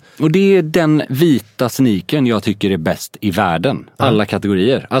när man... Och det är den vita sneakern jag tycker är bäst i världen. Alla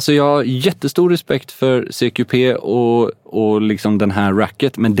kategorier. Alltså jag har jättestor respekt för CQP och liksom den här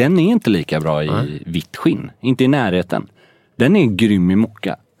racket, men den är inte lika bra i vitt skinn. Inte i närheten. Den är grym i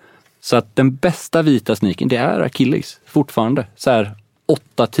mocka. Så att den bästa vita sneakern, det är Achilles fortfarande. Så här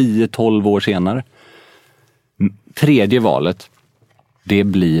 8, 10, 12 år senare. Tredje valet, det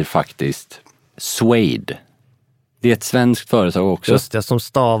blir faktiskt Suede. Det är ett svenskt företag också. Just det, som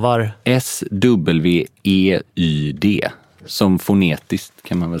stavar SWEYD. Som fonetiskt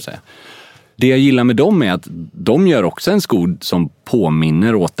kan man väl säga. Det jag gillar med dem är att de gör också en sko som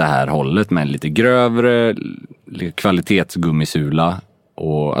påminner åt det här hållet med lite grövre kvalitetsgummisula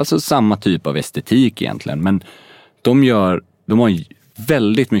och alltså samma typ av estetik egentligen. Men de har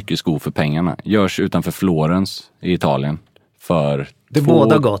väldigt mycket skor för pengarna. Görs utanför Florens i Italien för det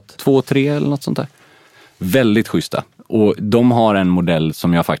båda gott. 2-3 eller något sånt där. Väldigt schyssta. Och de har en modell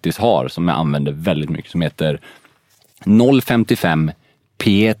som jag faktiskt har, som jag använder väldigt mycket, som heter 055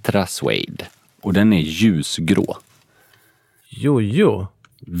 Pietra Suede. Och den är ljusgrå. Jo.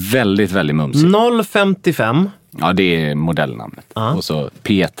 Väldigt, väldigt mumsig. 055. Ja, det är modellnamnet. Och så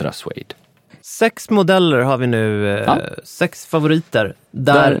Pietra Suede. 6 modeller har vi nu, 6 favoriter.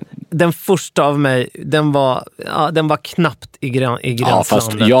 Där den första av mig, den var knappt i gränslandet. Ja,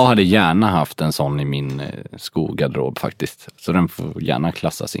 fast jag hade gärna haft en sån i min skogarderob faktiskt. Så den får gärna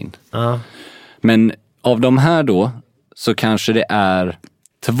klassas in. Men av de här då, så kanske det är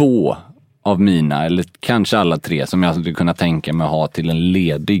 2 av mina, eller kanske alla 3, som jag skulle kunna tänka mig att ha till en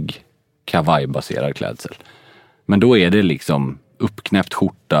ledig kavajbaserad klädsel. Men då är det liksom uppknäppt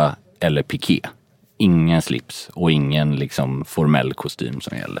skjorta eller piké. Ingen slips och ingen liksom formell kostym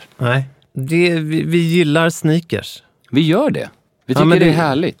som gäller. Nej, vi gillar sneakers. Vi gör det. Vi tycker det är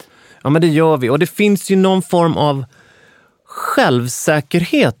härligt. Ja, men det gör vi. Och det finns ju någon form av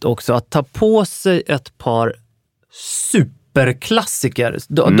självsäkerhet också. Att ta på sig ett par superklassiker.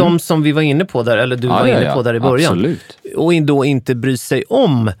 De som vi var inne på där, eller du var inne på där i början. Absolut. Och då inte bry sig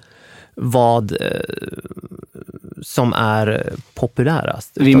om vad som är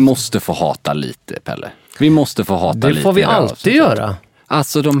populärast. Vi måste få hata lite, Pelle. Vi måste få hata lite. Det får vi alltid göra.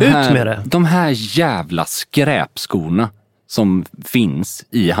 Alltså de här jävla skräpskorna som finns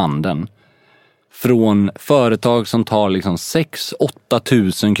i handeln. Från företag som tar liksom 6-8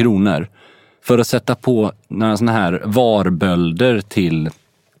 tusen kronor för att sätta på några såna här varbölder till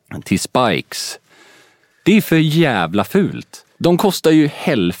spikes. Det är för jävla fult. De kostar ju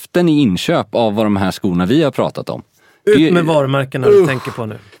hälften i inköp av vad de här skorna vi har pratat om. Ut med varumärkena du tänker på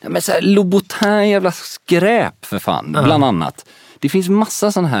nu. Ja, men så här, Louboutin jävla skräp för fan, bland annat. Det finns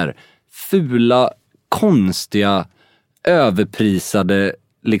massa sån här fula, konstiga, överprisade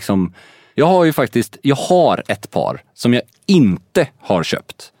liksom. Jag har ett par som jag inte har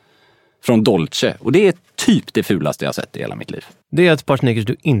köpt från Dolce. Och det är typ det fulaste jag har sett i hela mitt liv. Det är ett par sneakers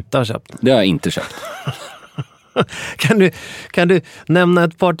du inte har köpt. Det har jag inte köpt. Kan du nämna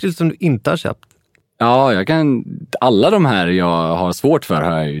ett par till som du inte har köpt? Ja, alla de här jag har svårt för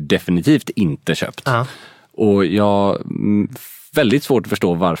har jag ju definitivt inte köpt. Och jag väldigt svårt att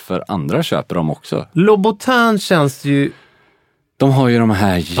förstå varför andra köper dem också. Louboutin känns ju... De har ju de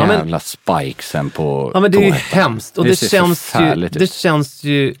här jävla spikesen på... Ja, men det är ju hemskt. Och det känns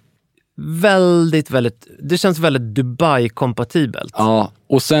ju väldigt, väldigt... Det känns väldigt Dubai-kompatibelt. Ja,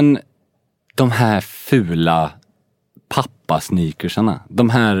 och sen de här fula pappasneakersarna. De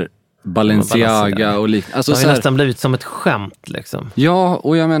här Balenciaga och liknande. Alltså, det har ju nästan blivit som ett skämt liksom. Ja,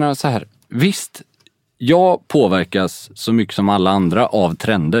 och jag menar så här. Visst, jag påverkas så mycket som alla andra av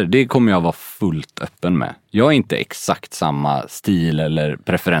trender. Det kommer jag vara fullt öppen med. Jag är inte exakt samma stil eller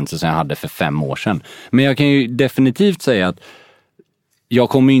preferenser som jag hade för 5 år sedan. Men jag kan ju definitivt säga att jag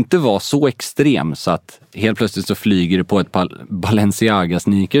kommer inte vara så extrem så att helt plötsligt så flyger det på ett Balenciaga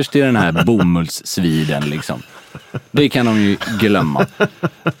sneakers till den här bomullssviden liksom. Det kan de ju glömma.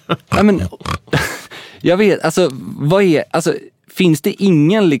 Ja, men jag vet, alltså finns det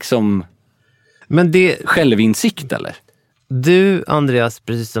ingen liksom självinsikt eller? Du, Andreas,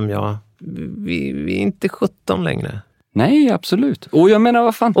 precis som jag, vi är inte 17 längre. Nej, absolut. Och jag menar,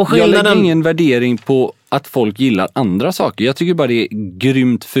 vad fan, jag lägger ingen värdering på att folk gillar andra saker. Jag tycker bara det är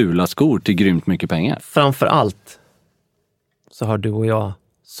grymt fula skor till grymt mycket pengar. Framför allt så har du och jag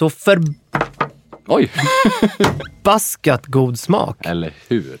så baskat god smak. Eller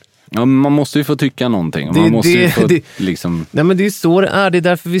hur? Ja, man måste ju få tycka någonting. Man måste ju få liksom... Nej, men det är så det är. Det är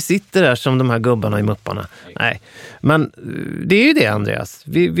därför vi sitter där som de här gubbarna i Mupparna. Nej. Men det är ju det, Andreas.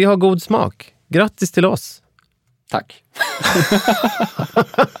 Vi har god smak. Grattis till oss. Tack.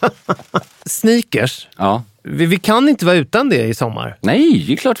 Sneakers. Ja. Vi kan inte vara utan det i sommar. Nej,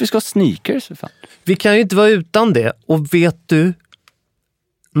 det är klart vi ska ha sneakers. För fan. Vi kan ju inte vara utan det. Och vet du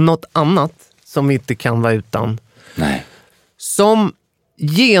något annat som vi inte kan vara utan? Nej. Som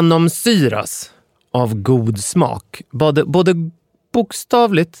genomsyras av god smak. Både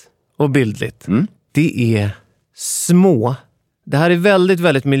bokstavligt och bildligt. Det är små. Det här är väldigt,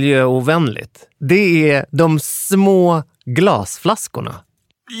 väldigt miljöovänligt. Det är de små glasflaskorna.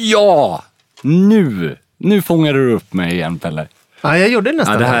 Ja! Nu fångar du upp mig igen, Pelle. Ja, jag gjorde det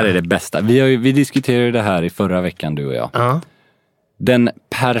nästan. Ja, det här är det bästa. Vi diskuterade det här i förra veckan, du och jag. Ja. Den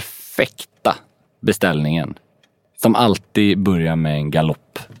perfekta beställningen. Som alltid börjar med en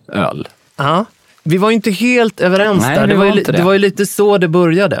galoppöl. Ja, vi var ju inte helt överens. Nej, där. Det var ju lite så det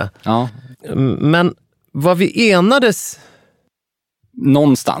började. Ja. Men vad vi enades...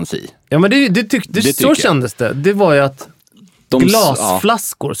 Någonstans i. Ja, men det så kändes det. Det var ju att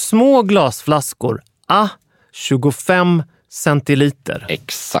glasflaskor, små glasflaskor, 25 centiliter.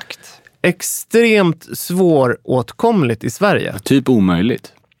 Exakt. Extremt svåråtkomligt i Sverige. Typ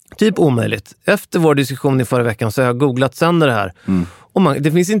omöjligt. Efter vår diskussion i förra veckan så har jag googlat sönder det här. Och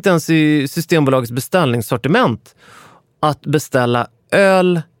det finns inte ens i Systembolagets beställningssortiment att beställa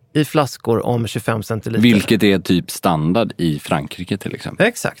öl i flaskor om 25 centiliter. Vilket är typ standard i Frankrike till exempel.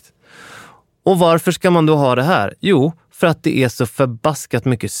 Exakt. Och varför ska man då ha det här? Jo, för att det är så förbaskat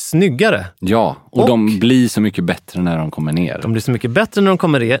mycket snyggare. Ja, och de blir så mycket bättre när de kommer ner. De blir så mycket bättre när de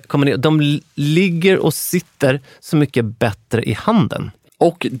kommer ner. De ligger och sitter så mycket bättre i handen.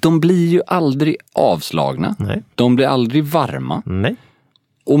 Och de blir ju aldrig avslagna. Nej. De blir aldrig varma. Nej.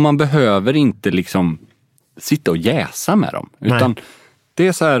 Och man behöver inte liksom sitta och jäsa med dem. Utan det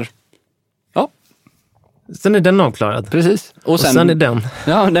är så här... Ja. Sen är den avklarad. Precis. Och sen är den.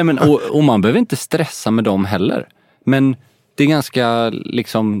 Ja, nej, men, och man behöver inte stressa med dem heller. Men det är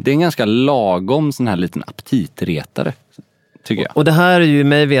en ganska lagom sån här liten aptitretare, tycker jag. Och det här är ju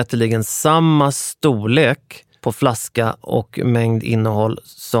mig veteligen samma storlek på flaska och mängd innehåll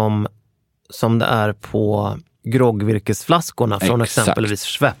som det är på groggvirkesflaskorna från exempelvis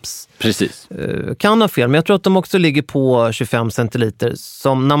Schweppes. Precis. Kan ha fel, men jag tror att de också ligger på 25 centiliter.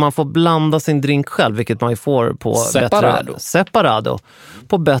 Som när man får blanda sin drink själv, vilket man ju får på separado.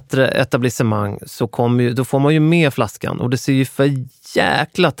 På bättre etablissemang så då får man ju med flaskan. Och det ser ju för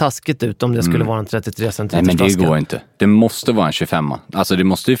jäkla taskigt ut om det skulle vara en 33 centiliter flaska. Nej, men det går inte. Det måste vara en 25. Alltså det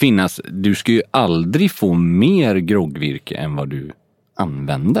måste ju finnas, du ska ju aldrig få mer groggvirke än vad du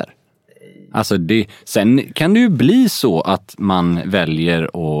använder. Alltså sen kan det ju bli så att man väljer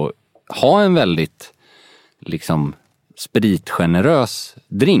att ha en väldigt liksom spritgenerös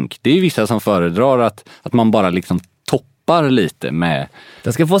drink. Det är ju vissa som föredrar att man bara liksom toppar lite med,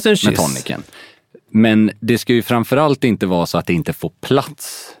 den ska få sin kyss. Med toniken. Men det ska ju framförallt inte vara så att det inte får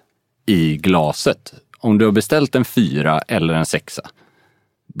plats i glaset. Om du har beställt en 4 eller en 6,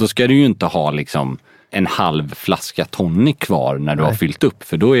 då ska du ju inte ha liksom en halv flaska tonic kvar när du har fyllt upp.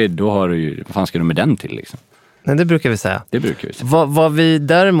 För då har du ju, vad fan ska du med den till liksom? Nej, det brukar vi säga. Det brukar vi säga. Vad vi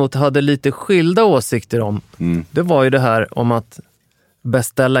däremot hade lite skilda åsikter om, det var ju det här om att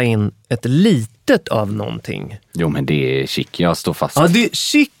beställa in ett litet av någonting. Jo, men det är chic. Jag står fast. Ja,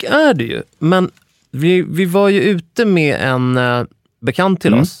 chic är det ju. Men vi var ju ute med en bekant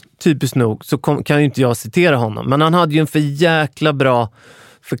till oss. Typiskt nog så kan ju inte jag citera honom. Men han hade ju en för jäkla bra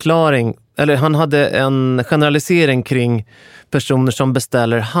förklaring. Eller han hade en generalisering kring personer som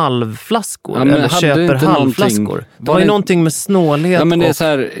beställer halvflaskor. Eller köper halvflaskor. Det var ju någonting med snålhet. Ja, men det är så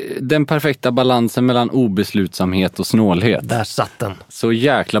här, den perfekta balansen mellan obeslutsamhet och snålhet. Där satt den. Så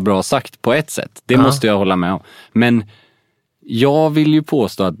jäkla bra sagt på ett sätt. Det måste jag hålla med om. Men jag vill ju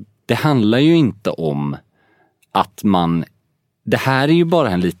påstå att det handlar ju inte om att det här är ju bara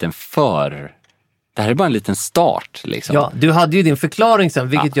en liten det här är bara en liten start liksom. Ja, du hade ju din förklaring sen,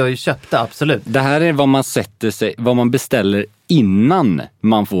 vilket jag ju köpte, absolut. Det här är vad man beställer innan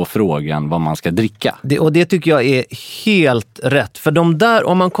man får frågan vad man ska dricka. Och det tycker jag är helt rätt. För de där,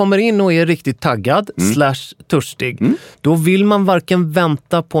 om man kommer in och är riktigt taggad / törstig, då vill man varken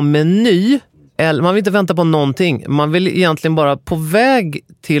vänta på meny, eller man vill inte vänta på någonting. Man vill egentligen bara på väg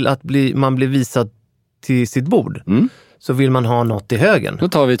till att man blir visad till sitt bord. Så vill man ha något i högen. Då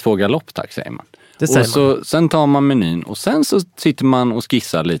tar vi 2 galopp, tack, säger man. Sen tar man menyn och sen så sitter man och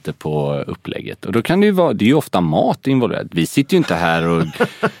skissar lite på upplägget. Och då kan det ju vara, det är ju ofta mat involverat. Vi sitter ju inte här och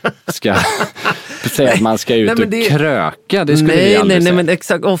ska säga att man ska ut och kröka. Det skulle vi aldrig säga. Men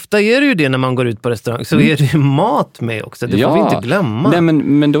exakt. Ofta är det ju det när man går ut på restaurang. Så är det ju mat med också. Det får vi inte glömma. Nej,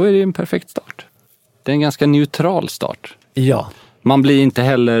 men då är det ju en perfekt start. Det är en ganska neutral start. Ja. Man blir inte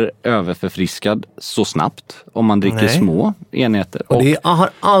heller överförfriskad så snabbt om man dricker små enheter. Och det har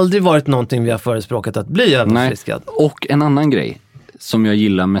aldrig varit någonting vi har förespråkat att bli överförfriskad. Nej. Och en annan grej som jag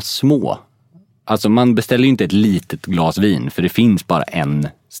gillar med små. Alltså man beställer ju inte ett litet glas vin, för det finns bara en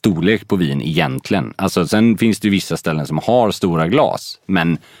storlek på vin egentligen. Alltså sen finns det ju vissa ställen som har stora glas.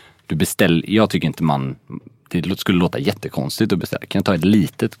 Men jag tycker inte det skulle låta jättekonstigt att beställa. Kan jag ta ett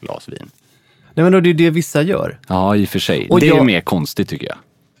litet glas vin? Nej, men då är det det vissa gör. Ja, i och för sig. Och det är mer konstigt tycker jag.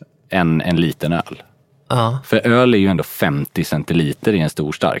 Än en liten öl. Ja. För öl är ju ändå 50 centiliter i en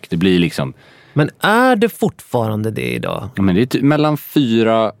stor stark. Det blir liksom... Men är det fortfarande det idag? Ja, men det är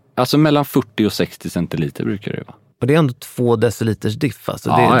mellan 40 och 60 centiliter brukar det vara. Och det är ändå 2 deciliters diff.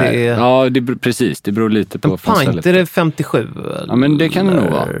 Alltså. Precis. Det beror lite på... En pint, är det 57? Eller? Ja, men det kan det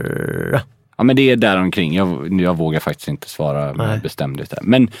nog vara. Ja, men det är där omkring. Jag vågar faktiskt inte svara med bestämdhet där.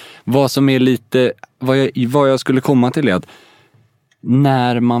 Men vad som är lite... Vad jag skulle komma till är att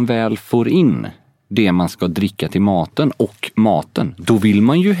när man väl får in det man ska dricka till maten och maten, då vill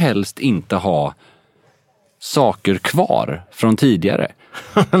man ju helst inte ha saker kvar från tidigare.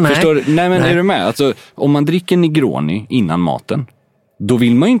 Förstår du? Nej, men är du med? Alltså, om man dricker Negroni innan maten, då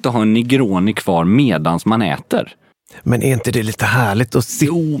vill man ju inte ha en Negroni kvar medans man äter. Men är inte det lite härligt att se?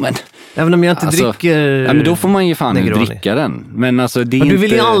 Jo, men... Även om jag inte dricker... Ja, men då får man ju fan dricka den. Men alltså, det är du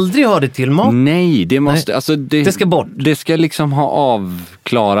vill ju aldrig ha det till mat? Nej, det måste... Nej. Alltså, det ska bort. Det ska liksom ha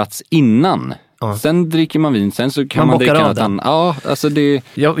avklarats innan. Ja. Sen dricker man vin, sen så kan man dricka något annat. Ja, alltså det...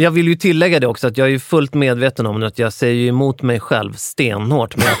 Jag vill ju tillägga det också, att jag är fullt medveten om att jag säger ju emot mig själv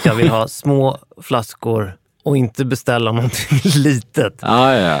stenhårt med att jag vill ha små flaskor och inte beställa någonting litet.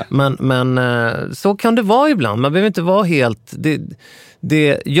 Ja. Men så kan det vara ibland. Man behöver inte vara helt...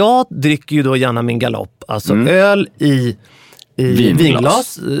 Jag dricker ju då gärna min galopp. Alltså öl i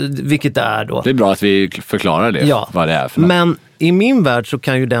vinglas, vilket det är då. Det är bra att vi förklarar det, vad det är för något. Men i min värld så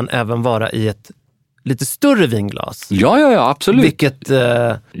kan ju den även vara i ett lite större vinglas. Ja, absolut. Vilket...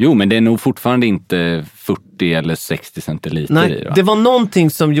 Jo, men det är nog fortfarande inte 40 eller 60 centiliter. Nej, det var någonting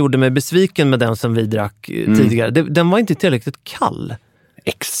som gjorde mig besviken med den som vi drack tidigare. Den var inte tillräckligt kall.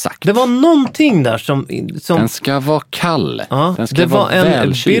 Exakt. Det var någonting där som... Den ska vara kall. Ja, den ska det vara var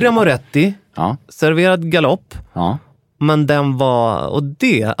en Birra Moretti, serverad galopp. Ja. Men den var, och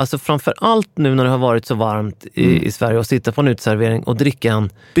det, alltså framför allt nu när det har varit så varmt i Sverige och sitta på en utservering och dricka en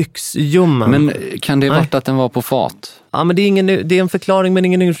byxljummen. Men kan det varit att den var på fat? Ja, men det är en förklaring men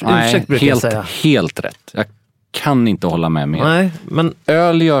ingen ursäkt brukar jag säga. Helt rätt. Jag kan inte hålla med mer. Nej, men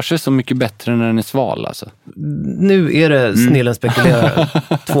öl gör sig så mycket bättre när den är sval alltså. Nu är det snillen spekulerar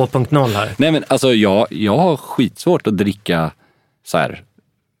 2.0 här. Nej, men alltså jag har skitsvårt att dricka så här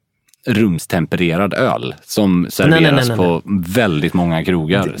rumstempererad öl som serveras på väldigt många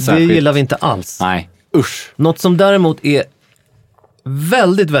krogar. Det gillar vi inte alls. Nej, usch. Något som däremot är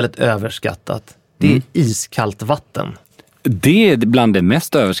väldigt, väldigt överskattat, det är iskallt vatten. Det är bland det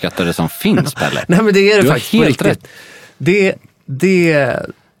mest överskattade som finns, Pelle. Nej, men det är det faktiskt helt på riktigt.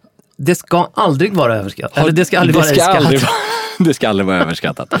 Det ska aldrig vara överskattat. Eller det ska aldrig vara iskallt. Det ska aldrig vara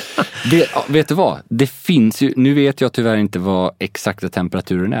överskattat. Vet du vad? Det finns ju, nu vet jag tyvärr inte vad exakta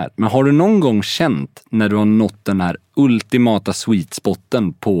temperaturen är. Men har du någon gång känt när du har nått den här ultimata sweet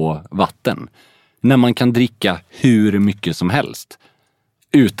spotten på vatten? När man kan dricka hur mycket som helst.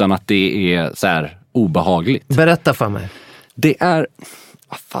 Utan att det är så här obehagligt. Berätta för mig. Det är,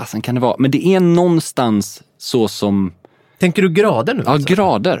 vad fasen kan det vara? Men det är någonstans så som... Tänker du grader nu? Ja, alltså?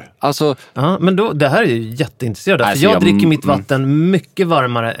 Grader. Alltså, ja, men då, det här är ju jätteintressant. Alltså, jag dricker mitt vatten mycket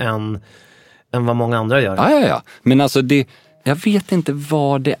varmare än vad många andra gör. Ja. Men alltså jag vet inte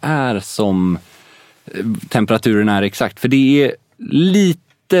vad det är som temperaturen är exakt. För det är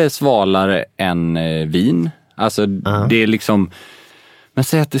lite svalare än vin. Alltså det är liksom... Men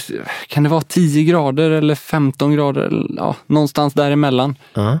säg att kan det vara 10 grader eller 15 grader? Eller, ja, någonstans däremellan.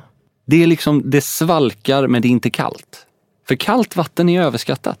 Det är liksom, det svalkar men det är inte kallt. För kallt vatten är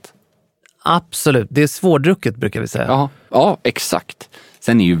överskattat. Absolut, det är svårdrucket brukar vi säga. Ja, exakt.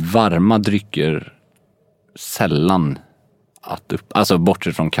 Sen är ju varma drycker sällan alltså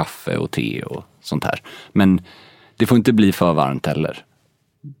bortsett från kaffe och te och sånt här. Men det får inte bli för varmt heller.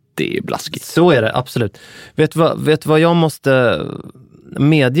 Det är blaskigt. Så är det, absolut. Vet du vad jag måste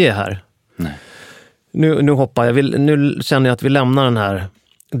medge här? Nej. Nu hoppar jag. Nu känner jag att vi lämnar den här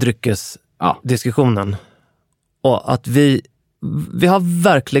dryckesdiskussionen. Och att vi har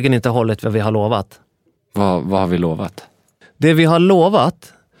verkligen inte hållit vad vi har lovat. Vad har vi lovat? Det vi har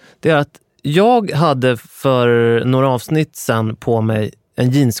lovat, det är att jag hade för några avsnitt sedan på mig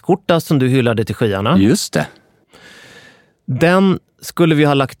en jeansskjorta som du hyllade till skyarna. Just det. Den skulle vi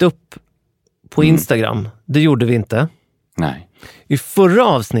ha lagt upp på Instagram. Det gjorde vi inte. Nej. I förra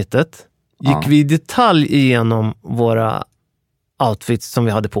avsnittet gick vi i detalj igenom våra outfits som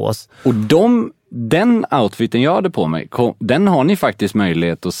vi hade på oss. Och den outfiten jag hade på mig, den har ni faktiskt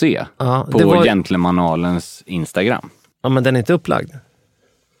möjlighet att se på Gentlemanalens Instagram. Ja, men den är inte upplagd.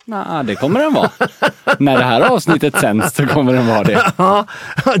 Nej, det kommer den vara. När det här avsnittet sänds så kommer den vara det. Ja,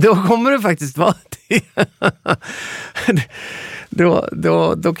 då kommer det faktiskt vara det.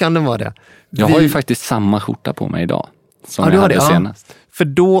 Då kan den vara det. Jag har ju faktiskt samma skjorta på mig idag som jag hade senast. För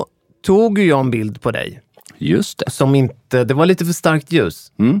då tog jag en bild på dig. Just det. Som inte, det var lite för starkt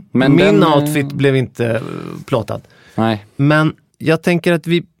ljus. Men min outfit blev inte plåtad. Nej. Men jag tänker att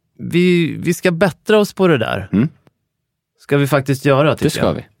vi ska bättra oss på det där. Ska vi faktiskt göra, tycker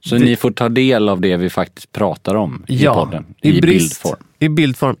jag. Det ska vi. Så ni får ta del av det vi faktiskt pratar om i podden. I bildform. I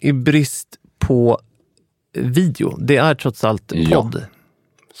bildform. I brist på video. Det är trots allt podd. Ja,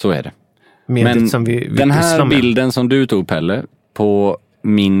 så är det. Men som vi den här bilden som du tog, Pelle, på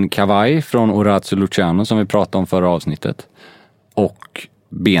min kavaj från Orazio Luciano som vi pratade om förra avsnittet och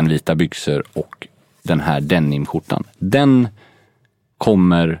benvita byxor och den här denimskjortan. Den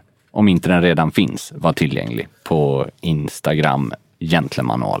kommer, om inte den redan finns, vara tillgänglig på Instagram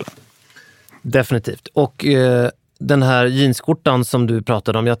Gentlemanalen. Definitivt. Och den här jeansskjortan som du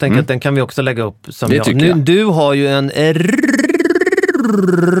pratade om, jag tänker att den kan vi också lägga upp som det tycker jag. Du har ju en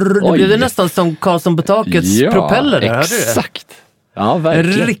det blir nästan som Karlsson på takets propeller där, exakt. Ja,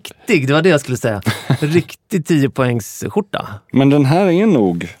 verkligen. Riktig, det var det jag skulle säga. Riktig 10-poängs skjorta. Men den här är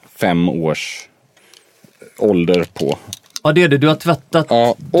nog 5 års ålder på. Ja, det är det. Du har tvättat.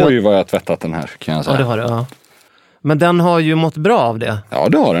 Ja, oj vad jag har tvättat den här, kan jag säga. Ja, det har du. Ja. Men den har ju mått bra av det. Ja,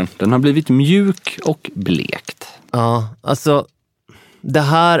 det har den. Den har blivit mjuk och blekt. Ja, alltså det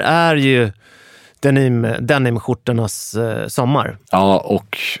här är ju denimskjortornas sommar. Ja,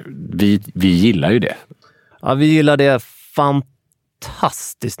 och vi gillar ju det. Ja, vi gillar det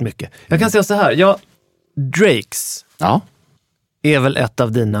fantastiskt mycket. Jag kan säga så här, Drakes är väl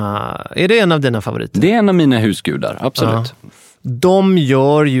är det en av dina favoriter? Det är en av mina husgudar, absolut. Ja. De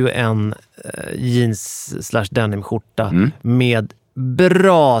gör ju en jeans/denimskjorta med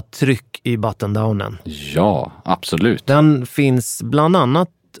bra tryck i button-downen. Ja, absolut. Den finns bland annat,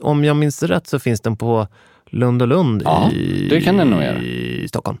 om jag minns rätt, så finns den på Lund & Lund det kan den nog göra. I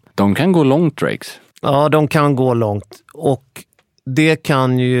Stockholm. De kan gå långt, Drakes. Ja, de kan gå långt. Och det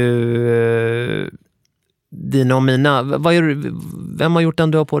kan ju dina och mina. Vem har gjort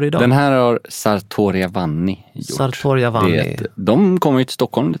den du har på dig idag? Den här har Sartoria Vanni gjort. Sartoria Vanni. De kommer ju till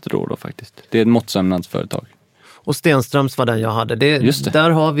Stockholm lite då faktiskt. Det är ett måttsömnadsföretag. Och Stenströms var den jag hade. Just det. Där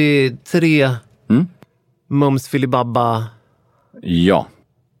har vi 3 Mums Filibabba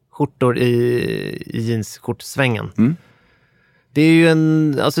skjortor i jeansskjortsvängen. Det är ju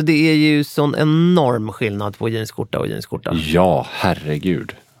det är ju sån enorm skillnad på jeansskjorta och jeansskjorta. Ja,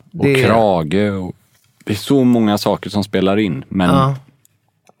 herregud. Och krage och det är så många saker som spelar in. Men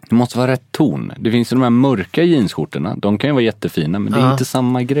det måste vara rätt ton. Det finns ju de här mörka jeansskjortorna. De kan ju vara jättefina, men det är inte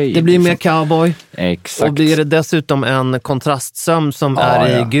samma grej. Det blir mer cowboy. Exakt. Och blir det dessutom en kontrastsöm som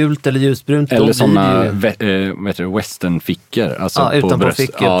är i gult eller ljusbrunt. Eller sådana westernfickor. Alltså utanpå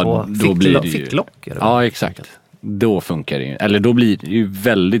fickor på då blir det ju, ficklock. Ja, exakt. Då funkar det ju. Eller då blir det ju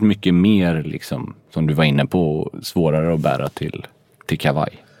väldigt mycket mer, liksom, som du var inne på, svårare att bära till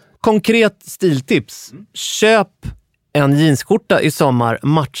kavaj. Konkret stiltips. Köp en jeansskjorta i sommar,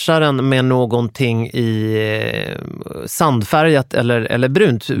 matcha den med någonting i sandfärgat eller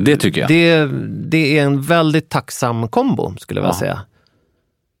brunt. Det tycker jag. Det är en väldigt tacksam kombo, skulle jag vilja säga.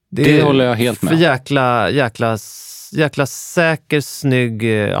 Det håller jag helt med. För jäkla säker, snygg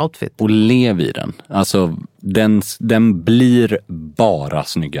outfit. Och lev i den. Alltså, den blir bara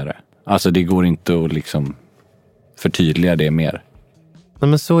snyggare. Alltså, det går inte att liksom förtydliga det mer. Nej,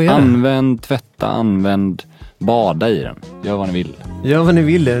 men så är det. Använd, tvätta, bada i den. Gör vad ni vill. Gör vad ni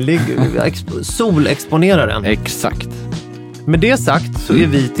vill. Solexponera den. Exakt. Med det sagt så är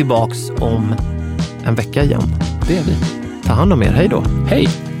vi tillbaks om en vecka igen. Det är vi. Ta hand om er. Hej då. Hej.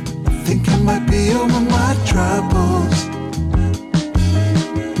 Think I might be over my troubles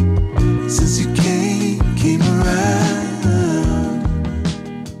since you came around.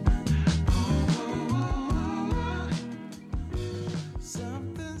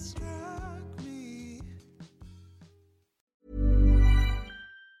 Something struck me.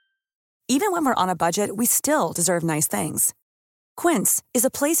 Even when we're on a budget, we still deserve nice things. Quince is a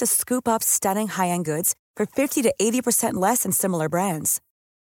place to scoop up stunning high-end goods for 50 to 80% less than similar brands.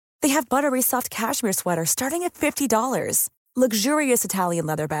 They have buttery soft cashmere sweaters starting at $50, luxurious Italian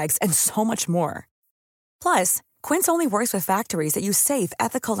leather bags, and so much more. Plus, Quince only works with factories that use safe,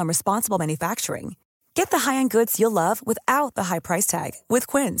 ethical, and responsible manufacturing. Get the high-end goods you'll love without the high price tag with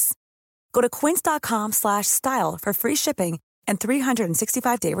Quince. Go to quince.com/style for free shipping and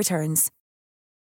 365-day returns.